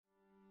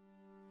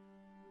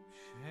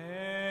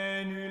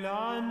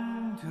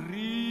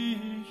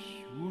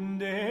Rich und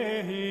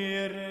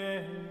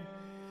Ehre,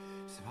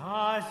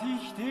 was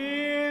ich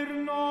dir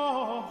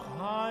noch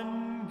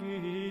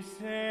angesäche,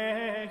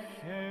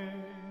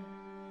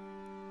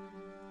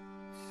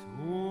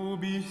 so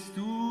bist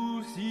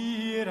du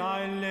ihr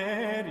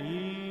aller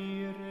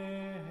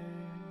Ehre.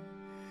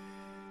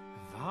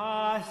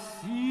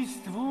 Was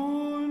ist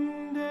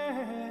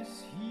Wundes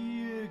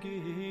hier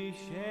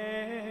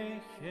geschäche?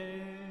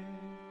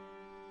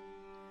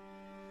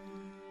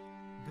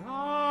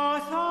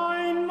 Dass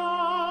ein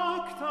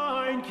Magd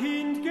ein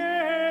Kind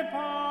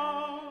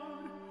gebar,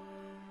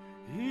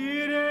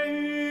 ihre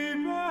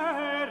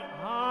über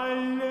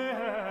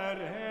aller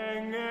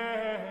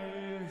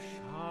Engel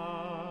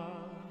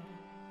schar.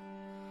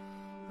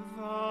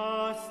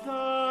 Was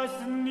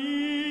das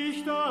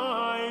nicht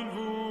ein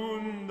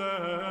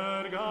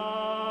Wunder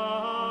gab.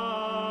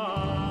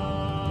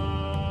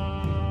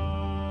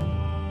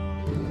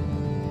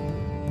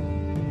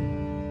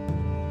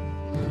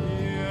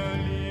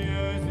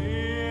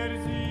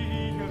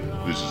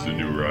 This is The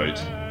New Right,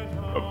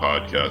 a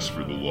podcast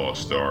for the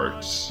lost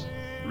arts,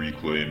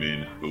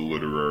 reclaiming the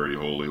literary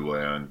holy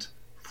land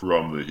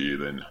from the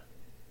heathen.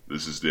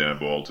 This is Dan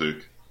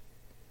Baltic.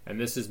 And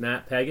this is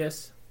Matt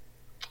Pegas.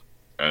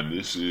 And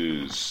this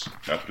is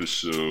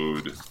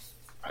episode,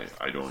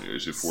 I don't know,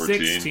 is it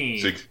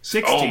 14?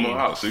 16. Oh,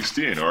 wow,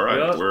 16. All right,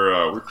 Yep.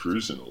 We're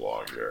cruising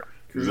along here.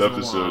 This is Cruising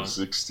episode along.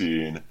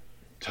 16,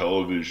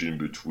 Television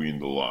Between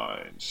the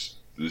Lines.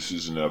 This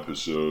is an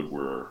episode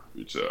where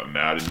it's a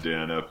Matt and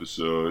Dan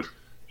episode,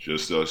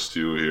 just us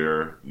two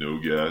here, no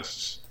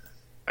guests,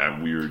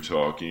 and we are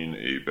talking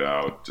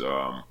about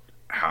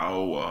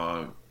how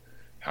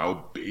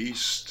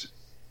based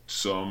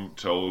some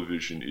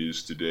television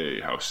is today,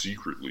 how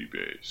secretly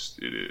based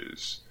it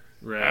is.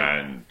 Right.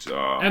 And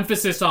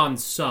Emphasis on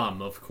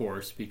some, of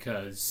course,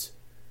 because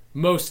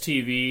most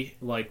TV,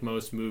 like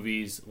most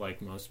movies,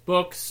 like most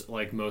books,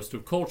 like most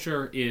of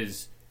culture,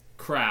 is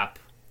crap.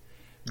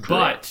 Correct.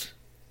 But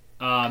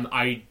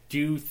I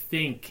do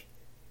think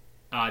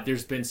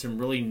there's been some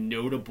really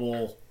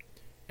notable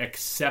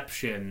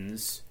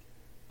exceptions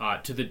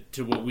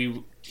to what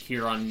we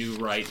here on New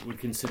Right would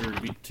consider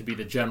to be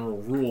the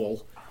general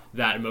rule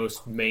that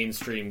most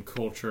mainstream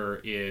culture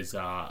is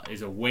a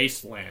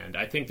wasteland.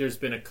 I think there's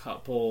been a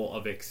couple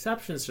of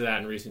exceptions to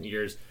that in recent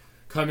years,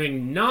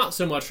 coming not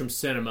so much from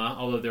cinema,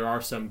 although there are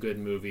some good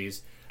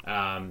movies,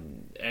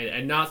 and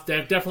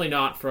definitely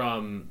not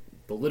from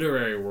the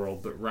literary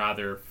world, but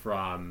rather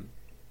from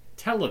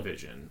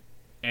television.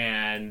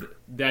 And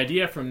the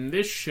idea for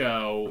this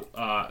show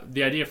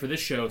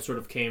sort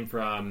of came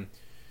from.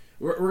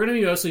 We're going to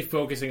be mostly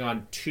focusing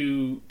on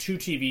two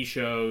TV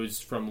shows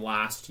from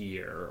last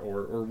year,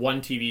 or one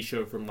TV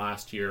show from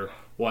last year,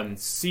 one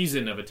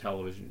season of a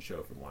television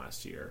show from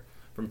last year,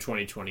 from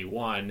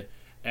 2021,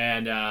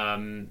 and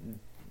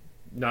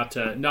not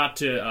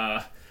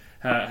to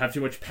have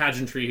too much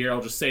pageantry here,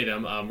 I'll just say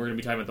them. We're going to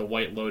be talking about The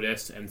White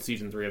Lotus and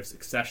season 3 of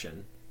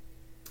Succession,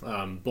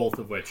 both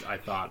of which I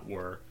thought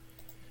were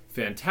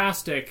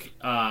fantastic,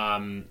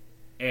 and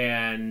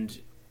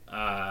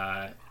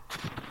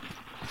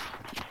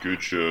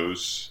good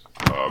shows,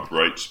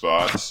 bright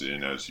spots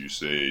in, as you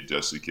say, a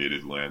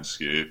desiccated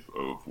landscape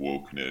of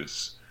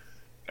wokeness.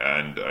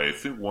 And I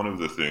think one of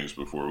the things,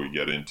 before we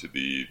get into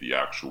the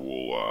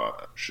actual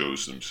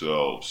shows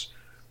themselves,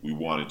 we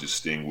want to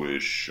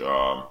distinguish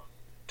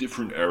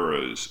different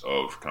eras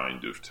of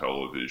kind of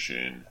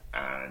television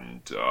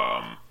and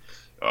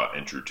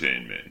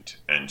entertainment.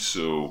 And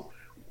so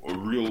a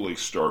real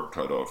stark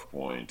cutoff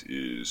point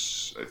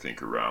is, I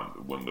think,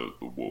 around when the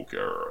woke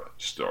era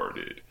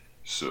started.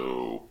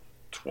 So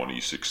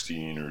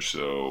 2016 or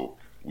so,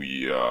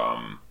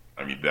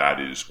 that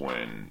is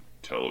when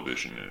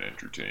television and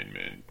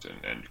entertainment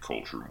and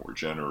culture more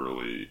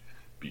generally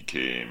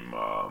became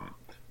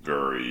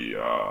very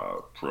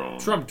prone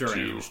Trump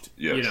deranged.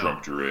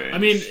 Trump deranged. I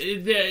mean,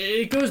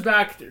 it goes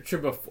back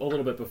to a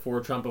little bit before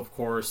Trump, of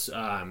course.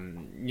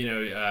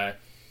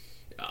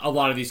 A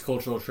lot of these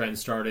cultural trends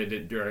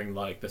started during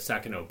like the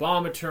second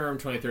Obama term,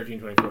 2013,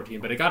 2014,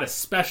 but it got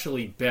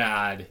especially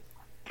bad,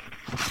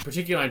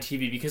 particularly on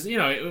TV, because,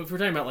 if we're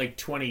talking about like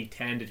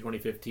 2010 to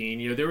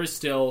 2015, there was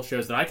still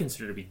shows that I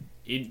consider to be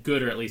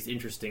good or at least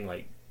interesting,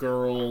 like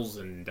Girls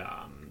and,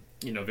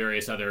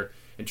 various other,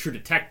 and True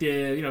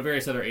Detective,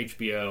 various other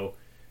HBO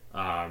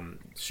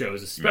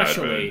shows,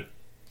 especially.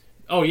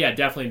 Oh, yeah,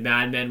 definitely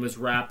Mad Men was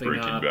wrapping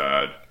Breaking up.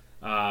 Bad.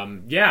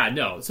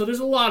 So there's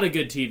a lot of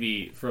good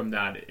TV from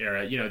that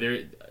era.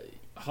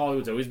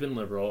 Hollywood's always been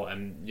liberal,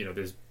 and,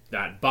 there's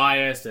that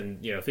bias,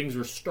 and things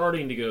were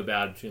starting to go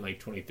bad between like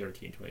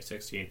 2013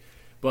 2016,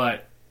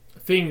 but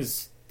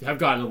things have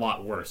gotten a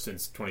lot worse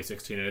since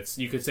 2016, and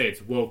you could say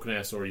it's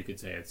wokeness, or you could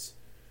say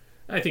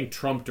I think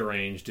Trump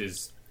deranged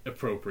is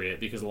appropriate,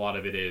 because a lot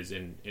of it is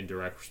in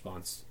direct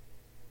response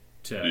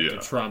to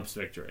Trump's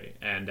victory,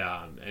 and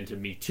to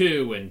Me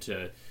Too, and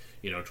to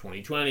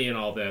 2020 and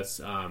all this,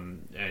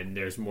 and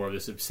there's more of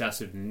this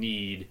obsessive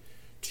need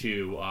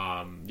to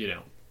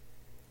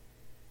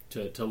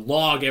to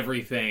log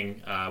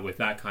everything with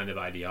that kind of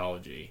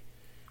ideology.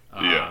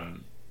 Yeah.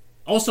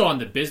 Also, on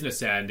the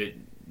business end, it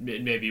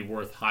may be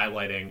worth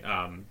highlighting.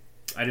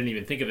 I didn't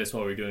even think of this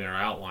while we were doing our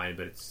outline,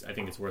 but I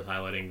think it's worth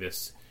highlighting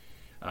this.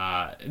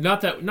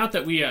 Not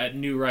that we at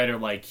New Right are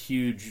like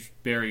huge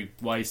Barry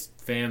Weiss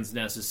fans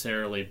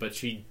necessarily, but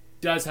she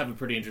does have a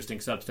pretty interesting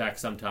Substack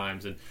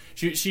sometimes, and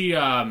she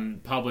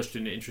published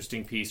an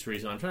interesting piece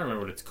recently. I'm trying to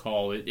remember what it's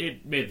called.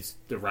 It made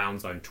the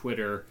rounds on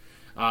Twitter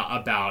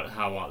about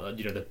how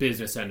the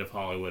business end of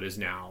Hollywood is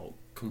now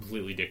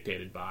completely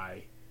dictated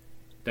by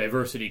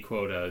diversity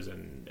quotas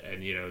and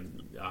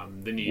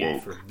the need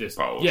woke for this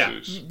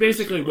policies,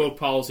 basically woke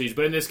policies.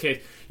 But in this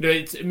case,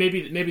 it's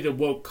maybe the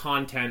woke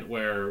content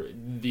where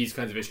these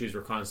kinds of issues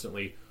were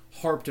constantly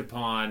harped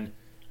upon.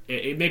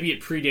 Maybe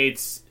it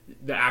predates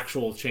the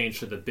actual change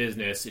to the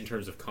business in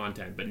terms of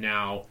content, but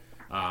now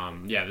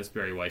this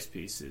Barry Weiss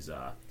piece is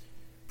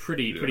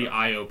pretty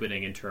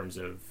eye-opening in terms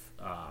of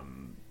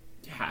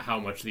how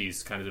much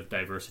these kinds of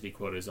diversity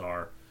quotas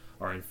are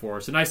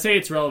enforced. And I say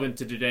it's relevant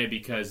to today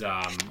because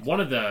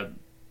one of the,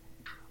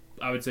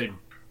 I would say,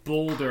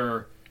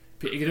 bolder...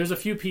 There's a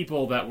few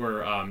people that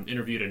were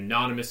interviewed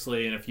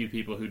anonymously and a few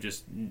people who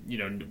just,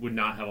 would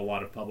not have a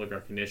lot of public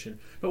recognition.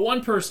 But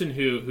one person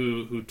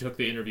who took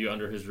the interview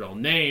under his real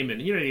name,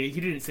 and, he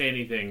didn't say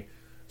anything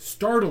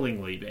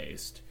startlingly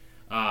based,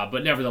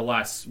 but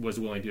nevertheless was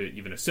willing to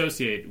even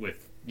associate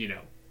with, with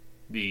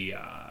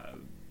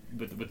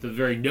the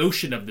very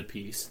notion of the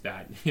piece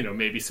that,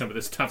 maybe some of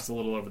this stuff's a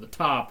little over the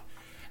top,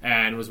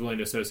 and was willing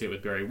to associate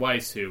with Barry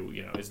Weiss, who,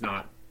 is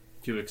not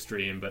too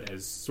extreme, but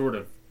has sort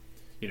of,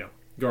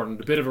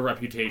 garnered a bit of a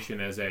reputation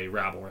as a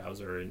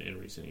rabble-rouser in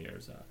recent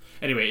years.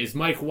 Anyway, is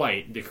Mike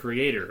White, the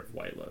creator of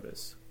White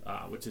Lotus,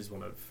 which is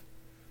one of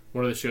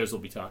the shows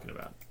we'll be talking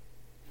about.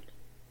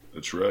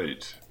 That's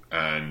right.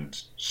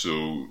 And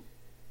so,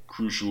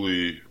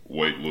 crucially,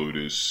 White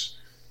Lotus,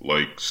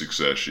 like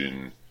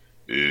Succession,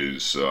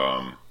 is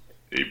a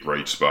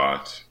bright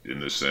spot in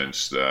the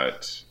sense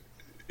that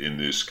in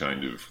this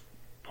kind of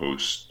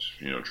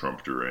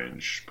post-Trump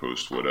deranged,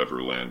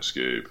 post-whatever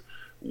landscape,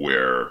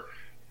 where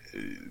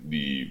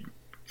the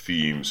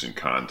themes and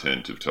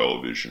content of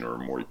television are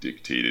more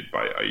dictated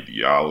by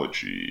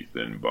ideology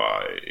than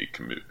by a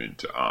commitment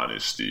to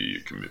honesty,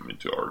 a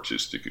commitment to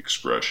artistic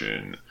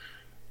expression.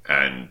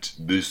 And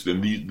these are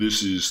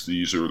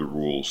the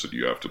rules that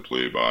you have to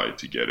play by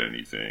to get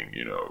anything,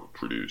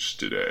 produced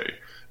today.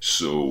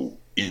 So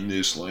in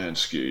this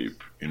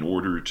landscape, in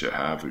order to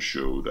have a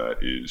show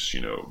that is,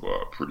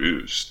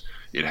 produced,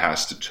 it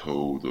has to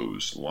toe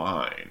those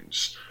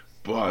lines.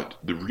 But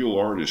the real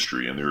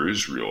artistry, and there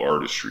is real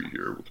artistry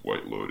here with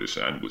White Lotus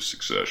and with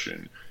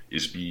Succession,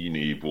 is being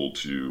able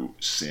to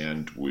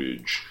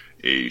sandwich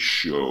a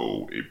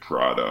show, a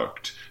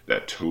product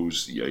that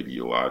toes the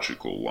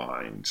ideological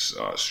lines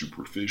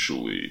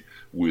superficially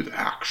with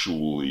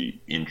actually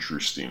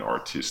interesting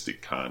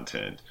artistic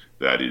content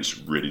that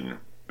is written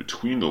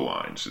between the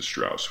lines, as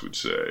Strauss would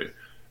say,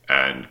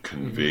 and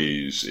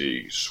conveys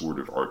a sort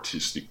of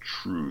artistic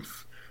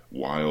truth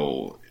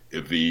while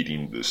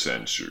evading the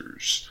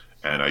censors.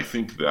 And I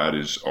think that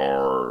is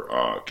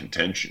our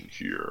contention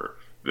here,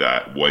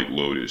 that White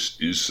Lotus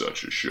is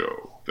such a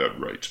show that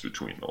writes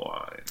between the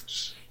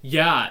lines.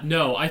 Yeah,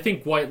 no, I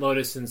think White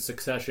Lotus and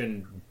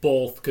Succession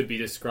both could be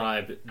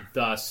described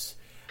thus.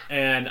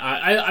 And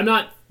I'm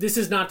not, this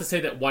is not to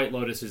say that White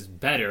Lotus is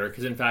better,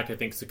 because in fact I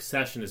think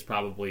Succession is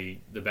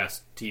probably the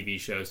best TV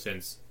show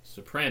since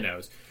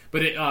Sopranos.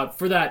 But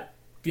for that,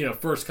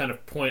 first kind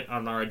of point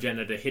on our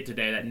agenda to hit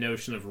today, that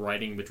notion of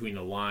writing between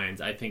the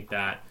lines, I think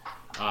that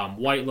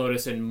White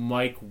Lotus and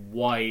Mike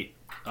White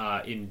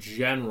in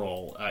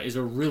general is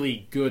a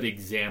really good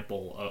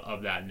example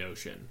of that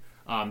notion.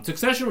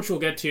 Succession, which we'll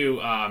get to,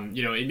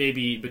 it may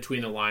be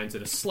between the lines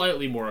in a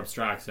slightly more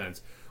abstract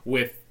sense.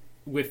 With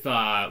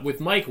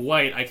Mike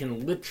White, I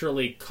can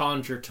literally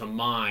conjure to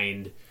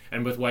mind,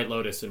 and with White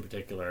Lotus in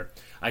particular,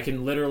 I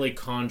can literally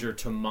conjure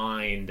to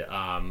mind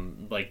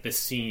like the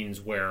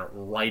scenes where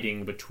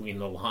writing between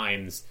the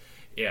lines,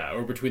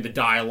 or between the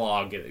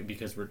dialogue,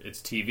 because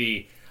it's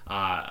TV,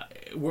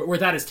 where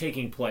that is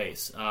taking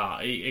place.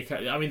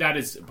 I mean, that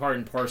is part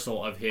and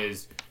parcel of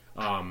his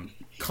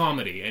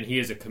comedy, and he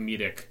is a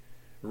comedic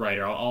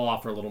writer. I'll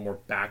offer a little more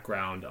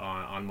background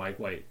on Mike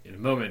White in a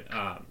moment.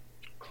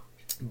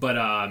 But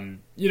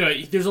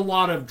there's a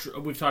lot of,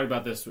 we've talked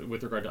about this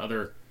with regard to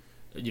other,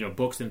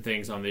 books and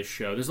things on this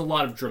show. There's a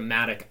lot of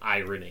dramatic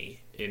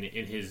irony in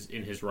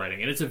his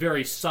writing, and it's a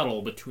very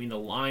subtle, between the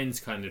lines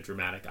kind of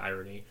dramatic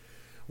irony,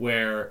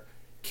 where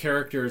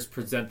characters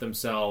present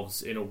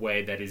themselves in a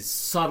way that is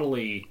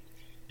subtly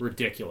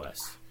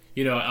ridiculous.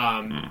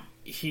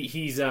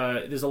 He's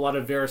there's a lot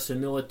of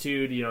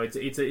verisimilitude.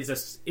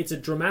 It's a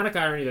dramatic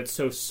irony that's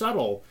so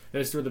subtle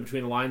that it's through the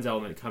between the lines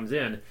element comes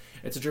in.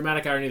 It's a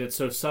dramatic irony that's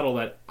so subtle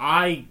that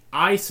I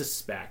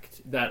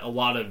suspect that a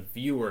lot of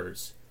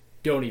viewers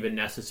don't even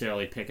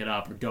necessarily pick it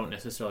up, or don't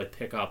necessarily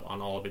pick up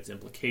on all of its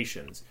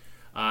implications.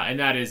 And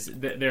that is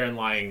therein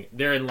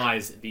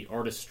lies the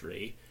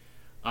artistry.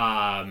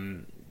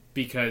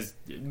 because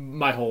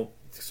my whole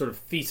sort of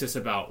thesis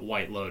about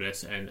White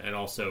Lotus and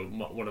also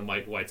one of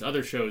Mike White's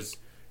other shows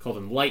called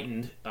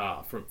Enlightened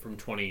from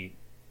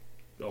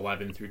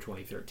 2011 through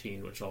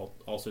 2013, which I'll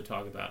also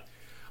talk about.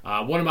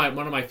 One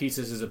of my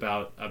theses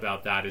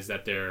about that is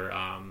that they're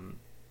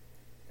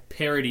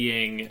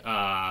parodying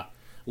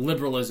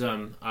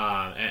liberalism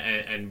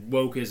and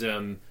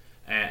wokeism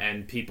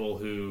and people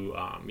who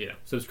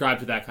subscribe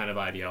to that kind of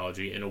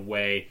ideology in a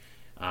way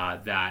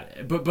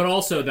but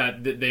also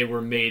that they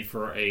were made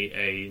for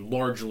a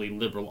largely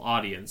liberal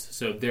audience.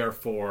 So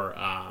therefore,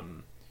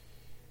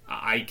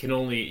 I can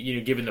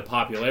only, given the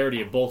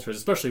popularity of both shows,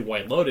 especially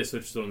White Lotus,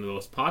 which is one of the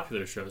most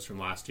popular shows from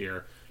last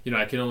year,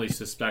 I can only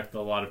suspect that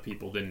a lot of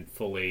people didn't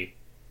fully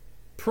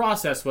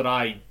process what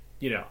I'm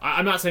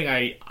not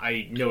saying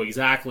I know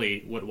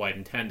exactly what White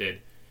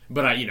intended,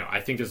 but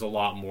I think there's a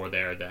lot more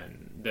there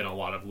than a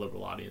lot of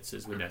liberal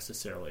audiences would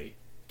necessarily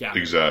gather.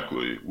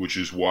 Exactly, which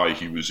is why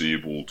he was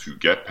able to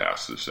get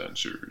past the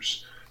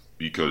censors,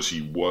 because he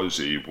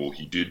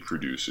did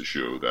produce a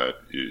show that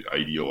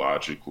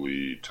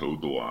ideologically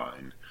towed the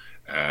line,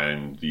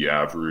 and the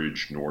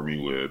average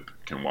normie lib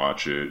can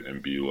watch it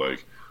and be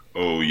like,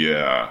 oh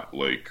yeah,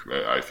 like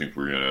I think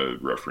we're going to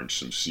reference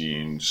some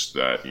scenes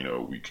that,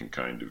 we can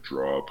kind of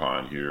draw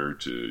upon here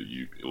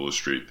to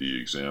illustrate the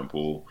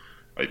example.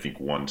 I think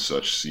one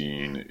such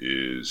scene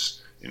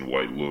is in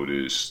White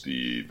Lotus,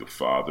 the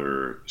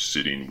father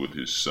sitting with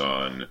his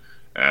son,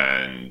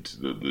 and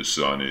the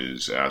son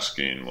is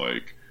asking,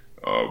 like,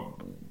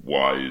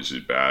 why is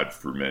it bad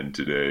for men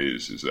today?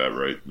 Is that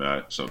right,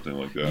 Matt? Something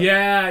like that?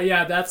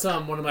 Yeah, that's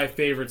one of my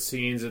favorite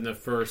scenes in the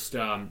first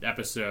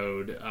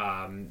episode.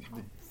 The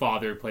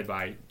father, played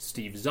by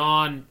Steve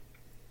Zahn,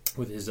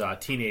 with his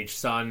teenage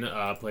son,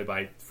 played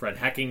by Fred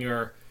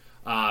Heckinger,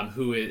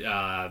 who is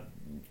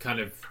kind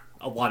of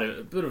a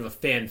bit of a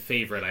fan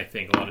favorite, I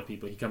think. A lot of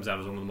people, he comes out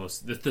as one of the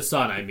most, the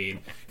son,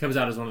 comes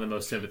out as one of the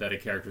most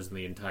sympathetic characters in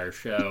the entire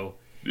show.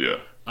 Yeah.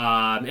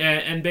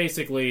 And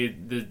basically,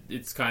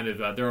 it's kind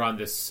of, they're on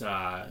this,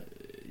 the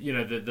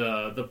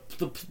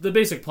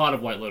basic plot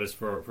of White Lotus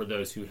for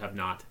those who have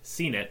not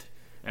seen it,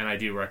 and I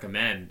do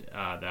recommend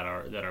that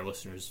our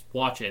listeners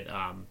watch it.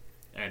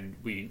 And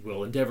we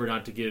will endeavor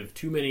not to give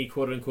too many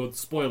quote-unquote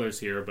spoilers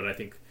here, but I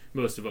think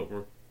most of what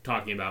we're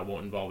talking about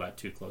won't involve that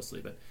too closely.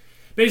 But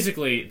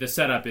basically, the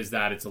setup is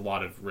that it's a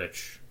lot of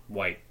rich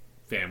white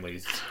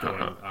families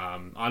going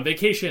on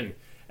vacation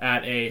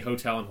at a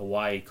hotel in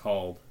Hawaii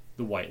called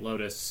the White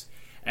Lotus,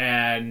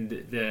 and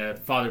the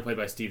father, played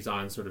by Steve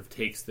Zahn, sort of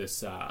takes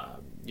this,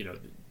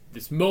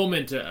 this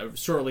moment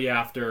shortly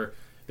after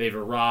they've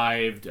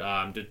arrived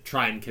to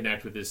try and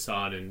connect with his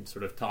son and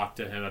sort of talk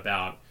to him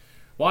about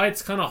why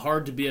it's kind of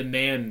hard to be a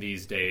man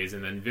these days.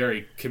 And then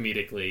very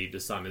comedically, the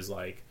son is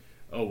like,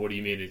 oh, what do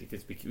you mean?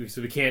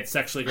 So we can't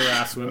sexually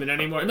harass women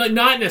anymore? Like,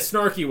 not in a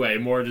snarky way,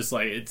 more just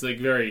like, it's like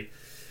very,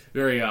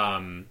 very,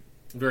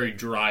 very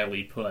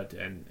dryly put.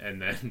 And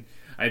then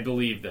I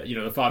believe that,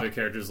 the father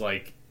character is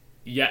like,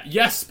 yeah,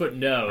 yes, but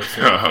no,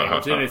 sort of thing,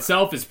 which in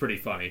itself is pretty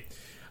funny.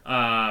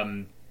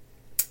 And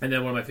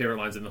then one of my favorite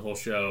lines in the whole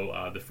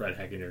show, the Fred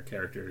Heckinger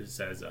character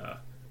says,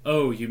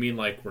 oh, you mean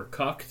like we're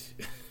cucked?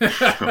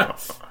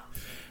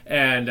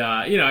 And,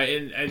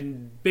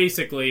 and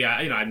basically,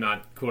 I'm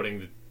not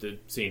quoting the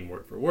scene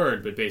word for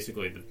word, but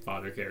basically the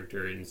father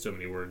character in so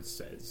many words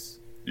says,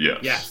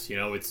 yes,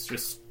 it's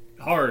just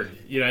hard.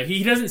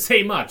 He doesn't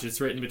say much. It's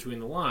written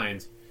between the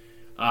lines.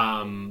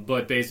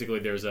 But basically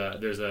there's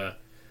a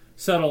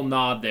subtle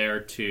nod there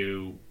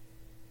to,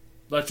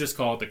 let's just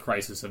call it the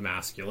crisis of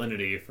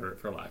masculinity,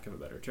 for lack of a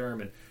better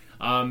term.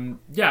 And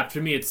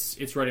to me,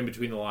 it's writing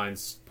between the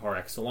lines par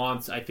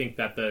excellence. I think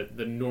that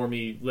the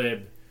normie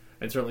lib,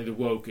 and certainly the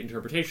woke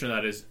interpretation of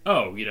that is,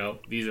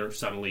 these are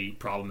subtly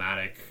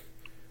problematic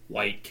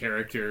white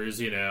characters,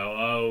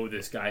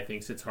 this guy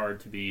thinks it's hard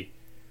to be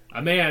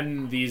a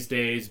man these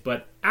days,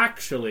 but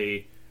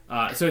actually,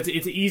 so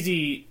it's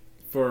easy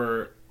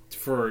for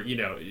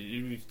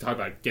you talk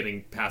about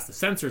getting past the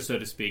censor, so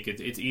to speak.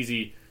 It's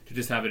easy to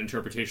just have an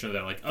interpretation of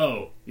that, like,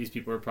 oh, these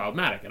people are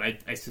problematic, and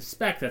I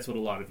suspect that's what a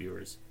lot of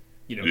viewers,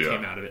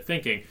 came out of it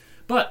thinking.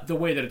 But the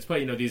way that it's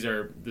played, these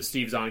are the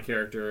Steve Zahn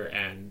character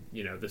and,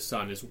 the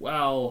son as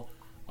well.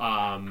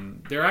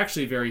 They're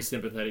actually very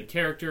sympathetic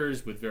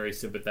characters with very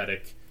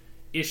sympathetic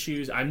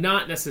issues. I'm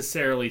not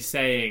necessarily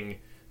saying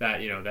that,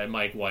 that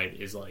Mike White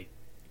is like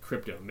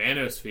crypto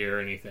manosphere or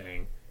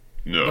anything.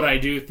 No. But I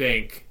do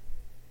think,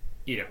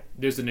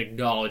 there's an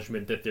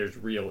acknowledgement that there's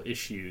real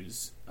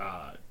issues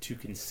to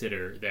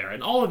consider there.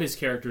 And all of his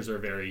characters are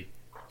very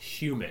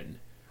human.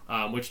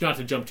 Which, not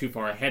to jump too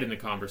far ahead in the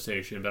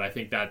conversation, but I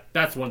think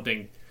that's one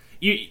thing.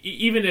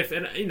 Even if,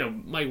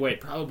 Mike White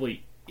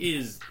probably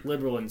is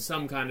liberal in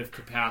some kind of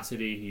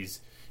capacity. He's,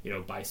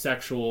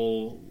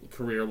 bisexual,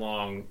 career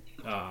long.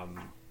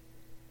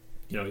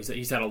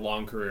 He's had a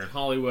long career in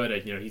Hollywood.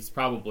 He's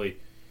probably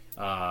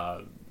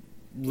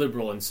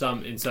liberal in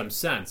some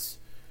sense.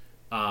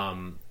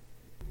 The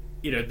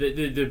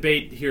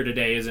debate here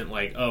today isn't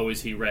like, oh,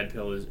 is he red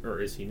pill or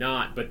is he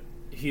not? But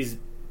he's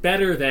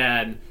better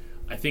than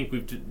I think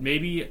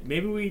maybe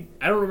we,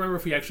 I don't remember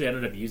if we actually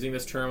ended up using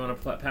this term on a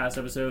past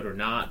episode or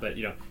not, but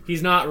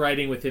he's not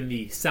writing within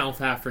the South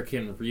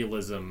African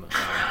realism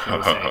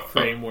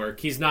framework.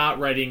 He's not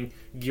writing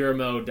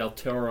Guillermo del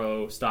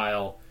Toro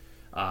style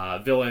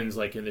villains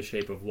like in The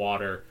Shape of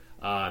Water.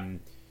 All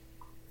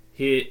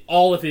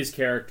of his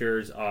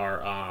characters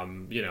are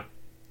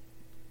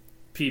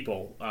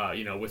people,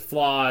 with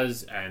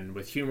flaws and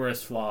with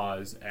humorous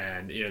flaws,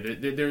 and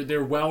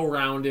they're well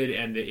rounded,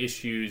 and the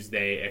issues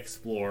they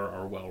explore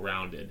are well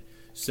rounded.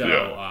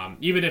 So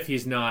even if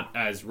he's not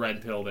as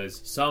red pilled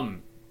as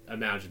some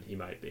imagine he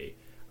might be,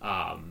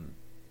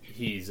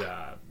 he's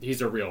a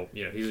real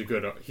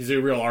he's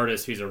a real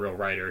artist. He's a real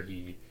writer.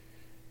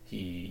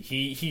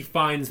 He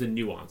finds the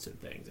nuance in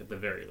things at the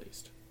very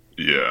least.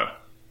 Yeah.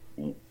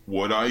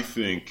 What I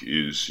think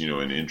is,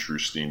 an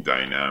interesting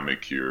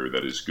dynamic here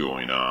that is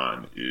going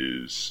on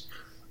is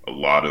a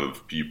lot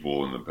of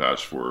people in the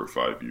past 4 or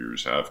 5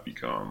 years have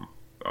become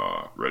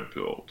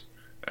red-pilled,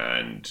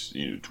 and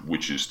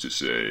which is to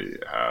say,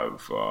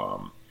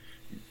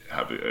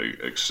 have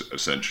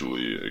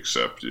essentially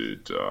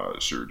accepted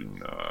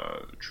certain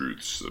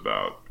truths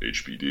about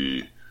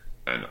HPD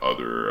and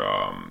other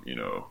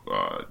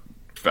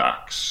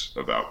facts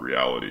about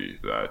reality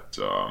that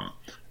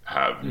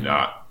have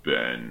not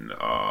been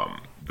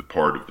the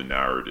part of the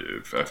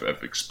narrative,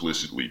 have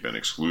explicitly been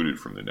excluded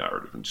from the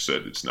narrative and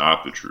said it's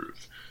not the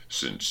truth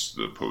since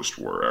the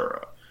post-war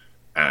era.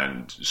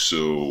 And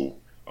so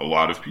a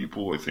lot of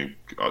people, I think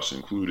us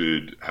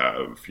included,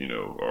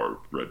 are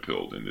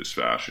red-pilled in this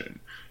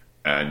fashion.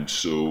 And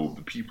so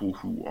the people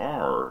who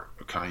are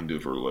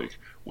like,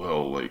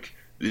 well, like,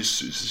 is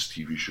this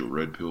TV show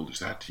red-pilled? Is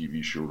that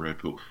TV show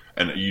red-pilled?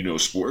 And,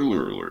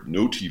 spoiler alert,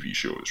 no TV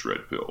show is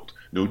red-pilled.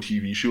 No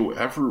TV show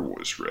ever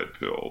was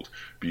red-pilled,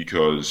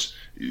 because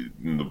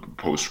in the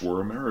post-war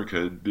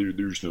America,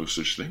 there's no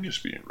such thing as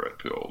being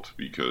red-pilled,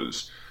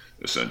 because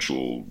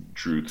essential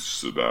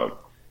truths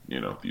about,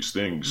 these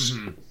things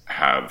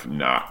have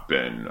not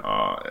been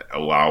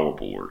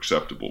allowable or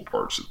acceptable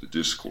parts of the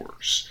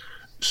discourse.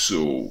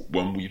 So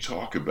when we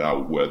talk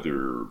about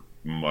whether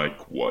Mike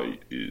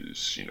White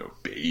is,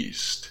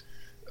 based,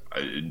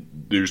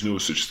 there's no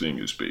such thing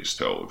as based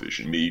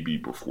television. Maybe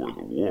before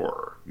the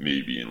war,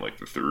 maybe in like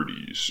the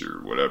 30s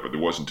or whatever. There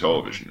wasn't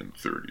television in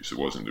the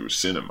 30s. There was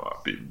cinema,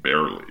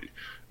 barely.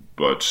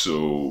 But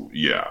so,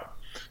 yeah.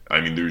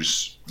 I mean,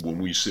 when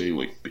we say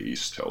like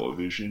based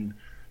television,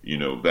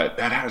 that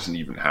hasn't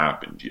even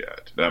happened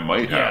yet. That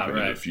might happen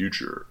in the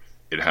future.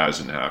 It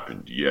hasn't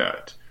happened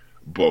yet.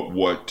 But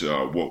what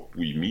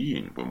we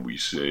mean when we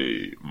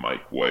say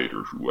Mike White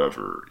or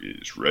whoever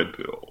is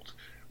red-pilled,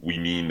 we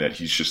mean that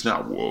he's just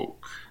not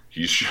woke.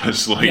 He's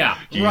just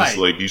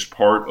he's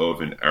part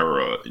of an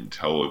era in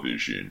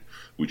television,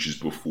 which is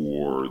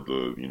before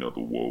the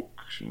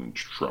woke and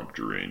Trump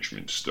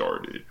derangement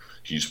started.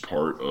 He's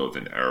part of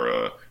an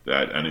era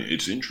and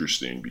it's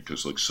interesting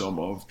because like some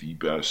of the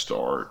best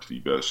art, the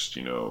best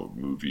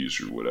movies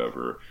or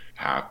whatever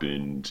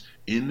happened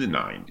in the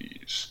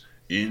 90s.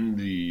 In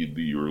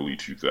the early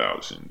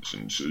 2000s,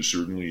 and so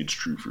certainly it's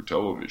true for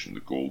television. The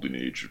golden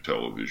age of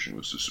television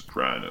was The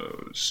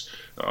Sopranos,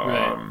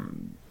 Mad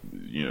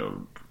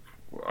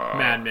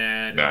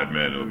Men,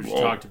 and we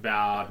talked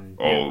about, and,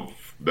 all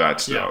of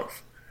that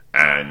stuff,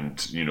 and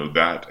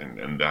that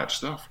and that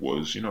stuff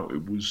was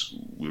it was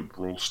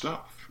liberal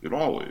stuff. It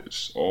all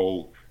is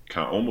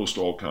almost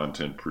all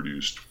content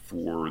produced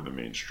for the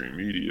mainstream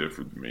media,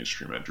 for the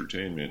mainstream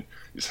entertainment,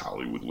 is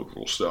Hollywood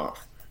liberal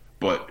stuff,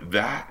 but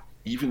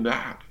even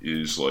that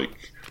is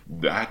like,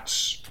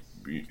 that's,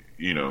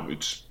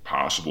 it's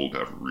possible to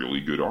have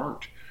really good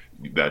art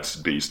that's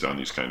based on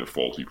these kind of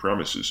faulty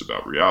premises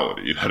about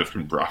reality that have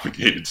been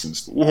propagated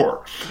since the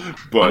war.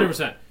 But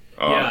 100%.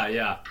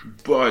 Yeah.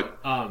 But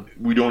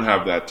we don't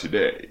have that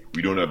today.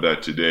 We don't have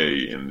that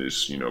today in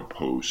this,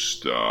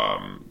 post,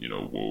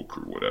 woke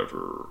or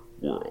whatever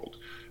world.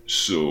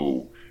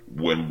 So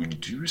when we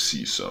do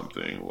see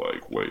something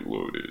like White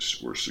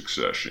Lotus or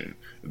Succession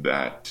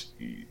that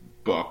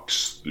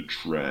bucks the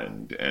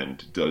trend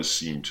and does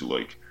seem to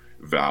like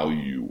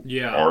value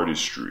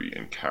artistry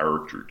and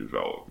character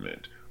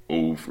development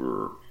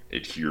over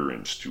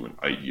adherence to an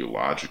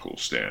ideological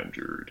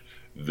standard,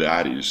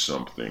 that is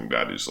something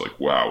that is like,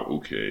 wow,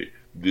 okay,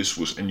 this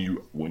was, and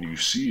when you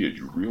see it,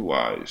 you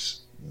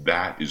realize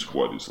that is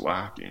what is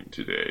lacking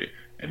today,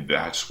 and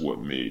that's what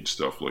made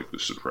stuff like The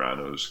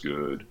Sopranos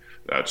good.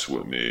 That's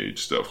what made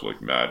stuff like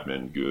Mad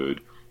Men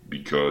good,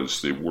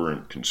 because they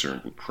weren't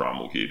concerned with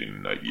promulgating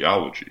an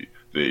ideology.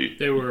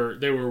 They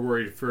were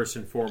worried first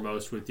and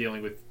foremost with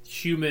dealing with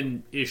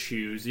human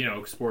issues,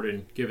 exported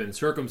in given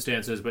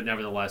circumstances, but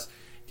nevertheless,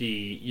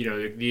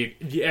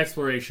 the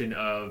exploration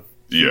of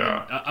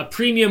a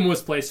premium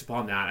was placed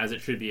upon that, as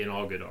it should be in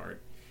all good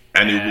art.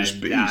 And it was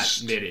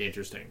based... That made it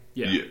interesting.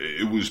 Yeah,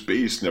 it was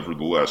based,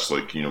 nevertheless,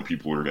 like,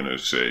 people are going to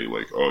say,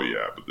 like, oh,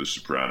 yeah, but The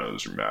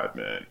Sopranos or Mad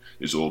Men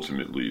is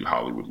ultimately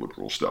Hollywood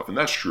liberal stuff. And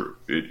that's true.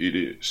 It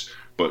is.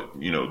 But,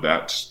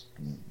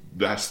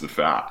 that's the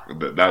fact.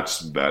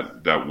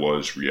 That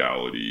was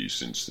reality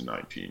since the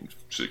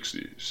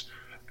 1960s,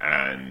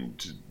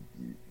 and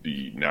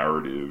the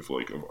narrative,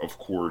 like of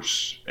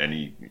course,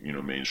 any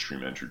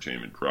mainstream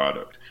entertainment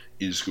product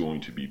is going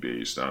to be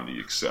based on the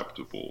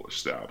acceptable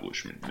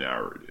establishment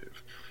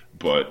narrative,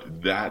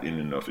 but that in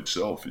and of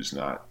itself is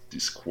not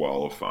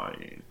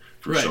disqualifying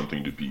for Right.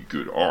 something to be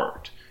good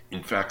art.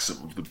 In fact,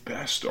 some of the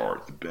best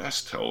art, the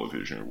best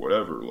television, or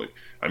whatever,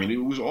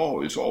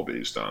 it's all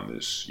based on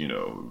this,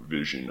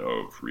 vision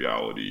of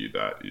reality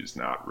that is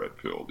not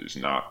red-pilled, is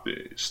not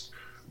based,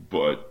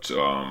 but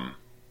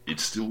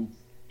it's still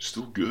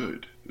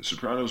good. The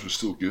Sopranos was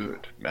still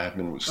good. Mad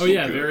Men was still good.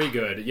 Oh yeah, very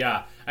good.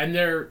 Yeah, and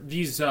there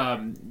these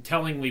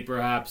tellingly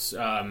perhaps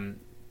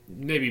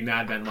maybe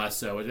Mad Men less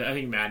so. I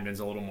think Mad Men's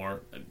a little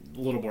more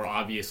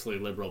obviously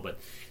liberal, but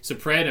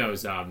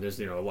Sopranos there's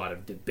a lot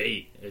of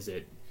debate.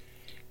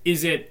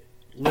 Is it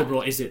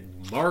liberal? Is it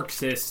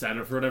Marxist? I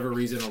don't, for whatever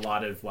reason, a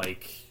lot of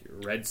like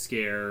Red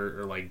Scare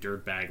or like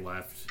dirtbag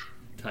left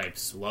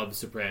types love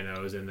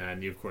Sopranos, and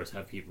then you of course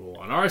have people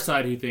on our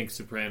side who think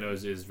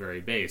Sopranos is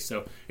very base.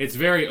 So it's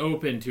very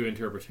open to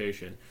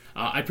interpretation.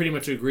 I pretty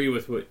much agree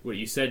with what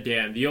you said,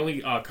 Dan. The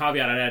only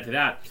caveat I'd add to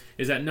that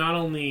is that not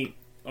only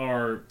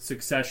are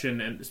Succession,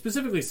 and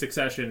specifically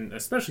Succession,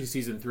 especially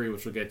season 3,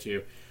 which we'll get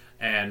to,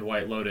 and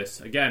White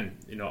Lotus, again,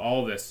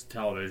 all this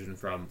television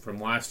from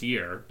last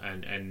year,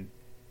 and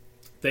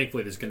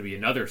thankfully there's going to be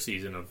another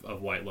season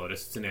of White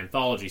Lotus. It's an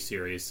anthology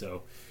series,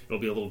 so it'll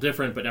be a little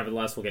different, but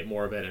nevertheless we'll get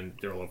more of it, and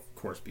there will of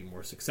course be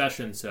more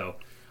Succession, so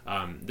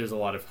there's a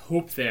lot of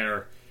hope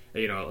there.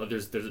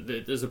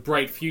 There's a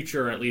bright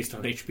future, at least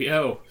on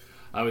HBO,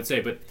 I would say,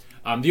 but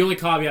the only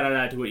caveat I'd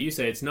add to what you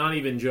say, it's not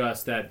even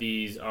just that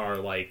these are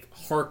like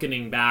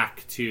hearkening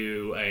back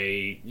to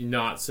a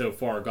not so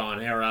far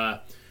gone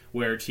era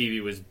where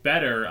TV was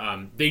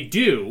better. They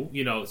do,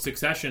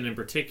 Succession in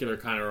particular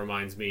kind of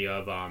reminds me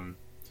of,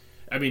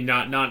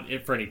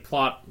 not for any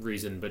plot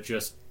reason, but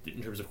just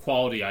in terms of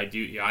quality,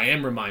 I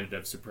am reminded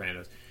of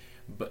Sopranos.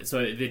 But so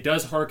it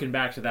does harken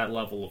back to that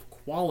level of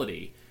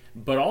quality,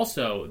 but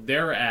also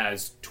they're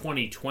as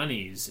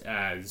 2020s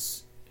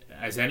as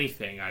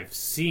anything I've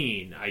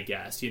seen, I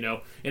guess, in an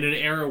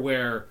era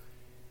where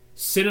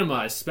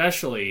cinema,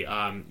 especially,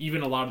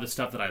 even a lot of the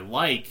stuff that I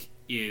like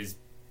is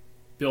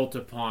built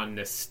upon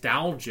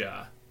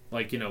nostalgia.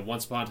 Like,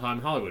 Once Upon a Time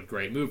in Hollywood,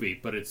 great movie,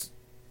 but it's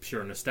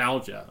pure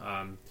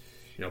nostalgia.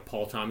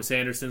 Paul Thomas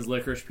Anderson's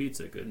Licorice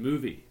Pizza, good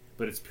movie,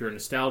 but it's pure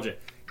nostalgia.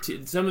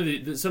 Some of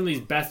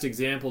these best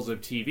examples of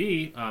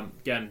TV,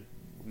 again,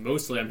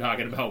 mostly I'm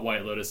talking about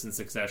White Lotus and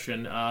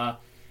Succession.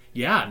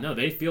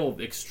 They feel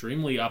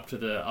extremely up to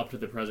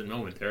the present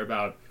moment. They're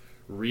about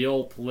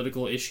real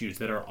political issues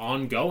that are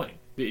ongoing.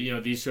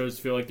 These shows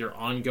feel like they're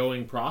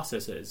ongoing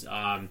processes.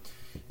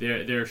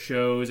 They're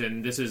shows,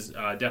 and this is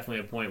definitely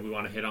a point we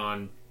want to hit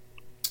on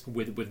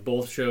with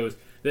both shows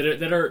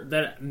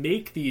that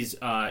make these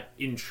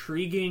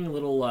intriguing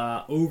little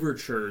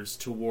overtures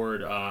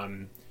toward.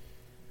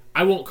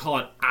 I won't call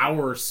it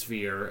our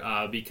sphere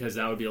because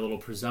that would be a little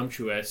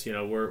presumptuous. We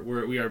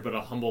are but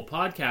a humble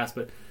podcast,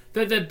 but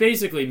that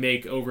basically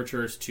make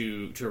overtures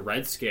to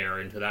Red Scare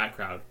and to that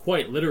crowd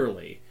quite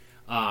literally.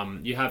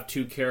 You have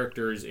two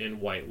characters in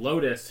White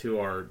Lotus who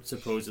are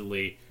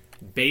supposedly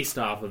based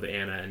off of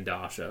Anna and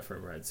Dasha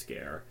from Red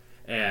Scare.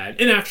 And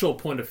in actual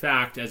point of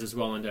fact, as is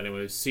well known to anyone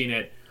who's seen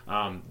it,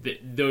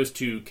 those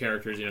two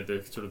characters,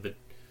 they're sort of the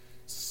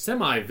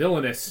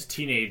semi-villainous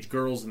teenage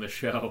girls in the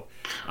show.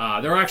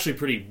 They're actually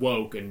pretty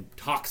woke and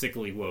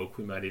toxically woke,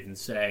 we might even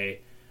say.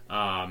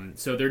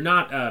 So they're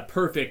not a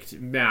perfect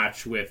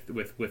match with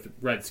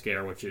Red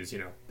Scare, which is,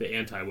 the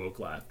anti-woke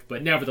left.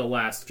 But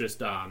nevertheless,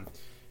 just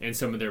and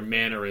some of their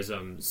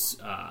mannerisms,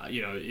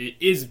 it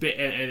is,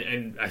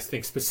 and I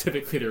think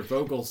specifically their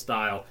vocal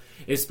style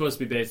is supposed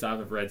to be based off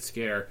of Red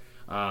Scare,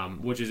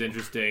 which is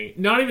interesting.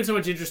 Not even so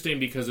much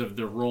interesting because of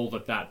the role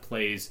that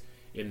plays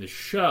in the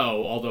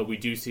show, although we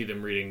do see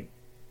them reading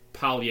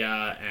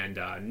Palya and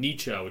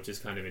Nietzsche, which is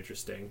kind of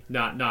interesting.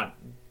 Not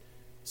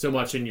so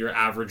much in your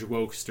average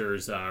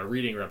wokester's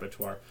reading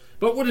repertoire.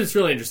 But what is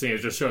really interesting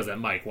is it just shows that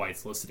Mike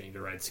White's listening to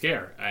Red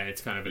Scare, and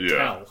it's kind of a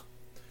tell.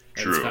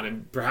 And True. it's kind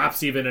of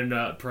perhaps even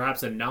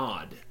perhaps a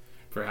nod.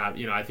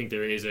 Perhaps I think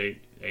there is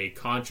a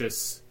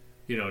conscious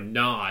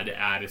nod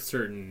at a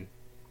certain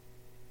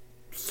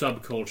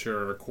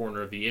subculture or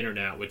corner of the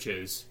internet, which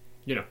is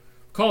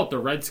call it the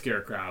Red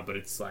Scare crowd, but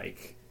it's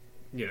like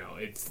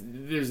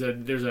there's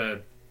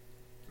a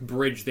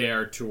bridge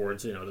there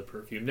towards the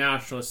perfume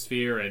nationalist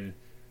sphere, and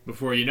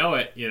before you know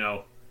it,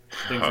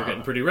 things are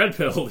getting pretty red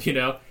pilled.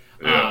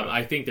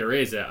 I think there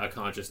is a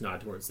conscious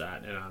nod towards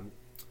that, and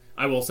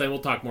I will say we'll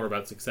talk more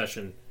about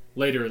Succession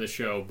later in the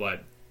show,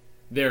 but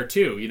there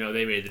too,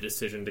 they made the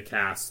decision to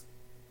cast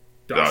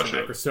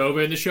Dasha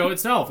Makrosova in the show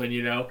itself, and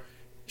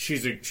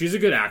she's a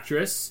good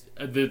actress.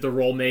 The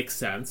role makes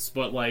sense,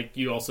 but like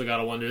you also got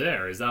to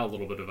wonder is that a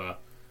little bit of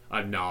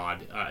a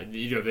nod?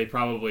 They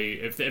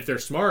probably if they're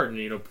smart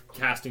and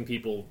casting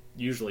people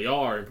usually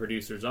are and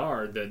producers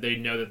are that they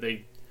know that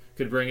they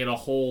could bring in a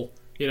whole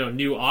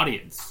new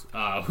audience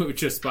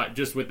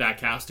just with that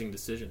casting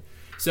decision.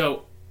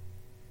 So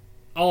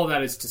all of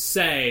that is to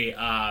say,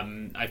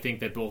 I think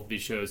that both of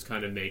these shows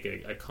kind of make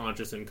a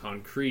conscious and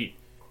concrete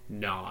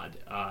nod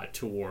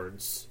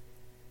towards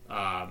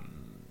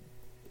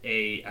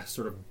a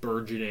sort of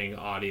burgeoning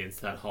audience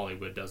that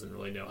Hollywood doesn't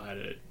really know how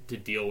to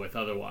deal with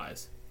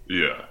otherwise.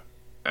 Yeah,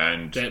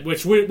 and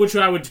which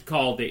I would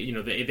call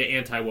the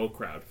anti-woke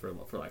crowd, for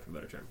lack of a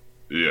better term.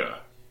 Yeah,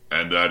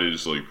 and that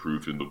is like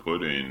proof in the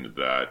pudding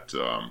that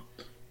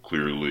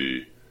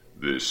clearly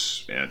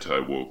this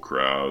anti-woke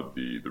crowd,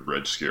 the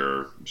Red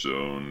Scare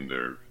zone,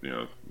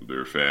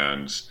 their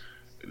fans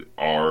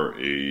are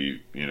a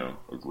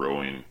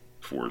growing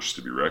force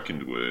to be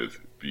reckoned with,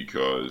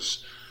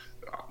 because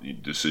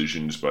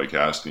decisions by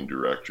casting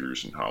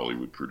directors and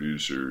Hollywood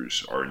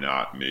producers are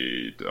not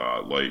made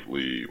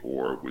lightly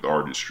or with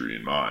artistry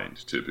in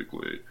mind.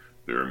 Typically,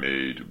 they're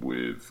made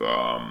with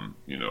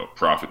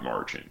profit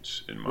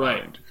margins in mind.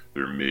 Right.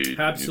 They're made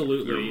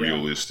absolutely. They're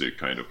realistic,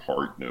 kind of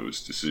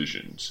hard-nosed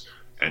decisions.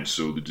 And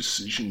so the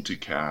decision to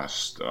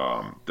cast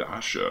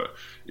Dasha,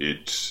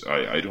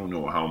 I don't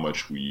know how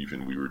much we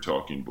were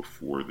talking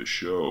before the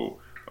show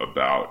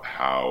about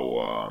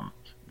how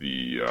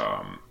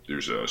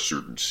there's a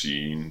certain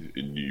scene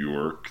in New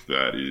York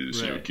that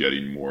is right.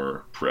 Getting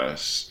more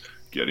press,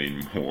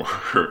 getting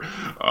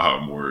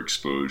more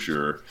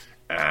exposure,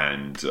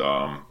 and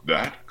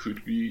that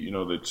could be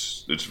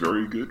that's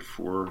very good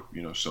for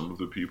some of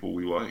the people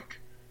we like.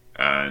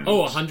 And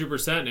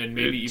 100%, and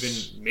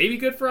maybe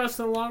good for us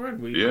in the long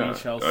run. We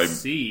shall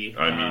see.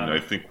 I mean, I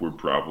think we're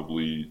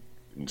probably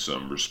in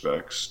some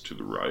respects to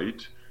the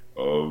right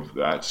of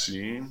that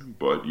scene,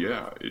 but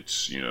yeah,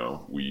 it's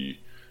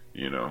we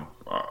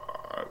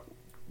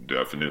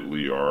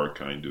definitely are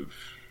kind of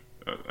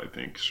I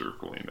think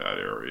circling that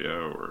area.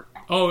 Or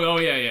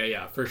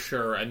yeah, for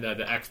sure. And the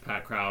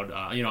expat crowd,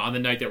 on the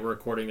night that we're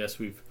recording this,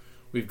 we've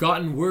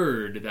gotten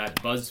word that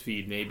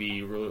BuzzFeed may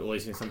be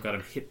releasing some kind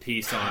of hit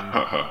piece on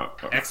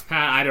expat.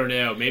 I don't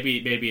know.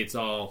 Maybe it's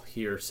all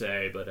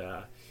hearsay, but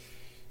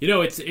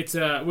it's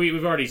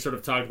we've already sort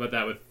of talked about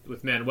that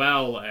with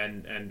Manuel,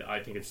 and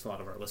I think it's a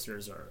lot of our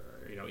listeners are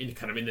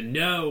kind of in the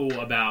know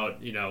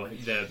about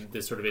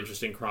the sort of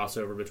interesting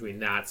crossover between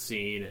that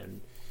scene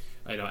and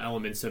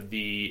elements of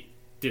the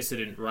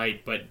dissident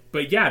right.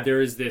 But yeah,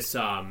 there is this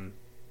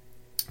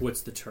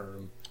what's the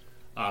term?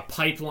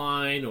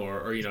 Pipeline,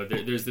 or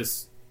there's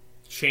this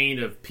chain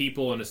of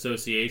people and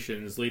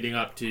associations leading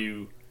up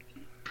to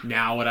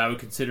now what I would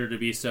consider to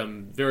be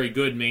some very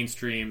good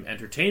mainstream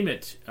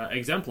entertainment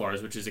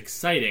exemplars, which is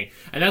exciting.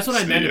 And that's what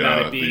I meant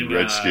about it being the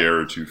Red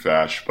Scare to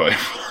Fash pipeline.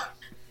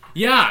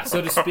 Yeah,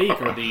 so to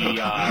speak, or the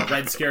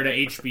Red Scare to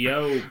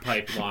HBO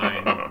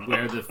pipeline,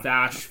 where the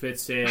Fash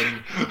fits in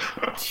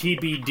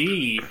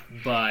TBD,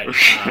 but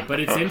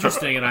it's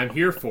interesting, and I'm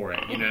here for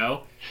it,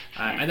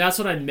 and that's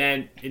what I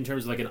meant in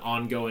terms of like an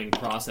ongoing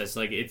process.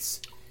 Like,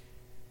 it's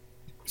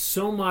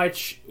so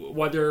much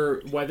whether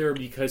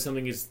because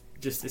something is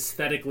just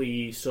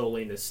aesthetically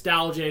solely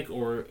nostalgic,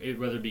 or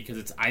whether because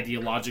it's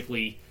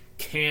ideologically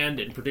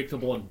canned and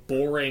predictable and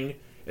boring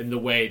in the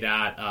way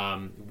that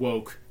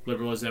woke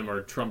liberalism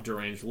or Trump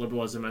deranged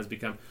liberalism has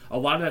become. A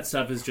lot of that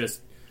stuff is just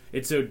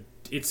it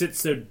sits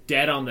so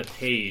dead on the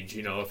page,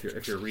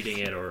 if you're reading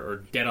it,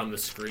 or dead on the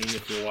screen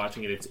if you're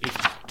watching it. It's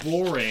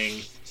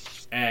boring,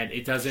 and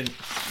it doesn't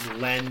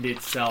lend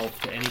itself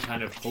to any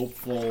kind of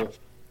hopeful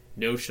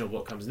notion of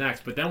what comes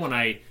next. But then when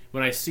I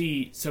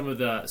see some of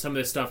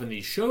this stuff in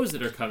these shows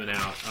that are coming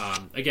out,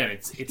 again,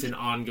 it's an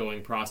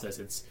ongoing process.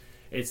 It's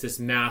this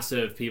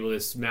massive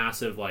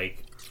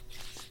like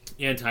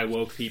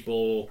anti-woke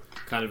people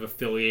kind of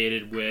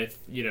affiliated with,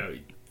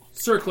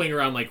 circling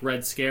around like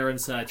Red Scare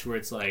and such, where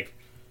it's like,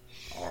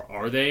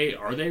 are they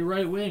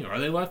right wing? Are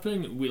they left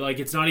wing?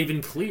 It's not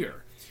even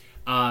clear.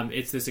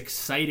 It's this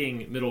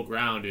exciting middle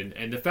ground,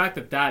 and the fact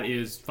that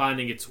is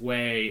finding its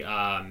way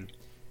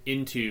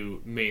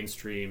into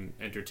mainstream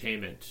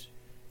entertainment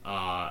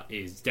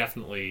is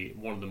definitely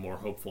one of the more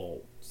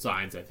hopeful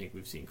signs I think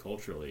we've seen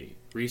culturally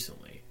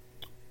recently.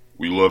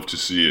 We love to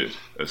see it,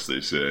 as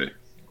they say.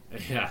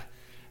 Yeah,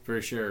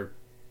 for sure.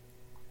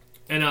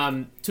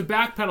 And to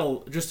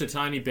backpedal just a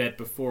tiny bit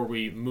before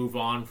we move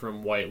on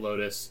from White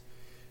Lotus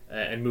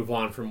and move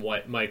on from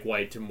Mike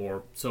White to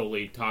more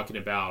solely talking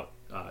about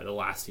the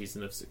last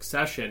season of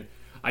Succession,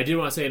 I do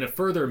want to say in a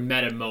further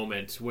meta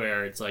moment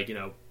where it's like,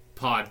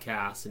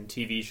 podcasts and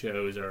TV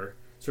shows are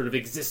sort of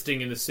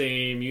existing in the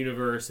same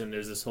universe, and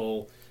there's this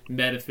whole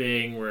meta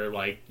thing where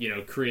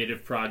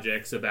creative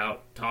projects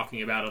about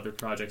talking about other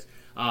projects.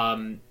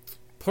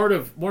 Part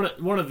of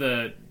one of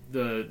the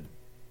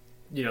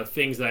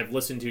things that I've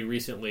listened to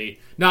recently,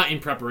 not in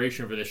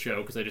preparation for this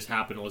show because I just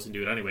happened to listen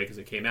to it anyway because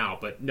it came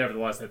out, but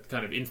nevertheless that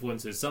kind of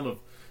influences some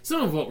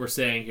of what we're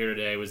saying here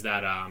today, was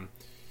that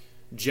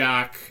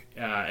Jack,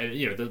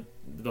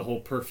 the whole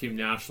Perfume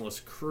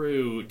Nationalist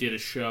crew did a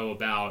show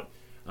about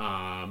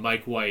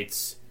Mike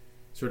White's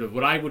sort of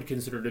what I would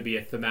consider to be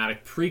a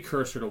thematic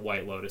precursor to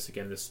White Lotus.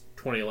 Again, this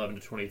 2011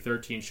 to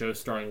 2013 show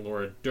starring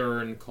Laura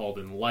Dern called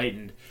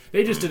Enlightened.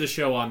 They just did a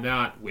show on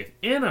that with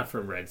Anna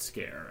from Red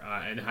Scare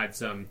and had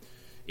some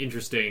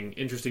interesting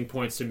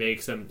points to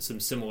make, some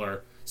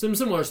similar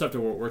stuff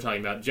to what we're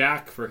talking about.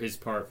 Jack, for his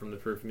part, from the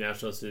Proof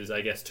Nationalist, is, I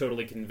guess,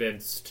 totally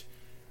convinced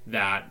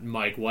that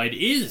Mike White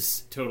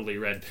is totally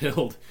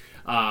red-pilled,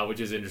 which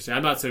is interesting.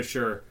 I'm not so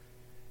sure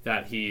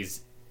that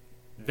he's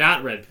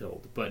that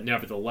red-pilled, but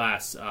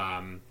nevertheless,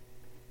 I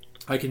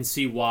can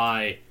see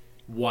why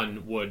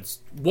one would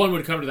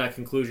come to that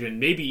conclusion,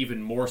 maybe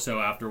even more so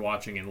after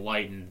watching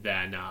Enlightened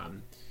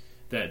than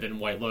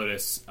White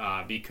Lotus,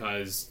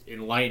 because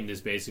Enlightened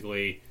is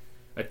basically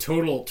a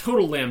total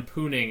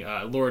lampooning.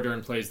 Laura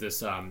Dern plays this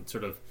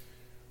sort of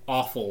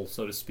awful,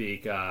 so to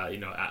speak,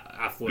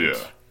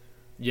 affluent.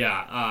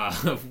 Yeah.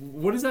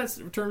 What does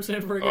that term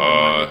stand for again?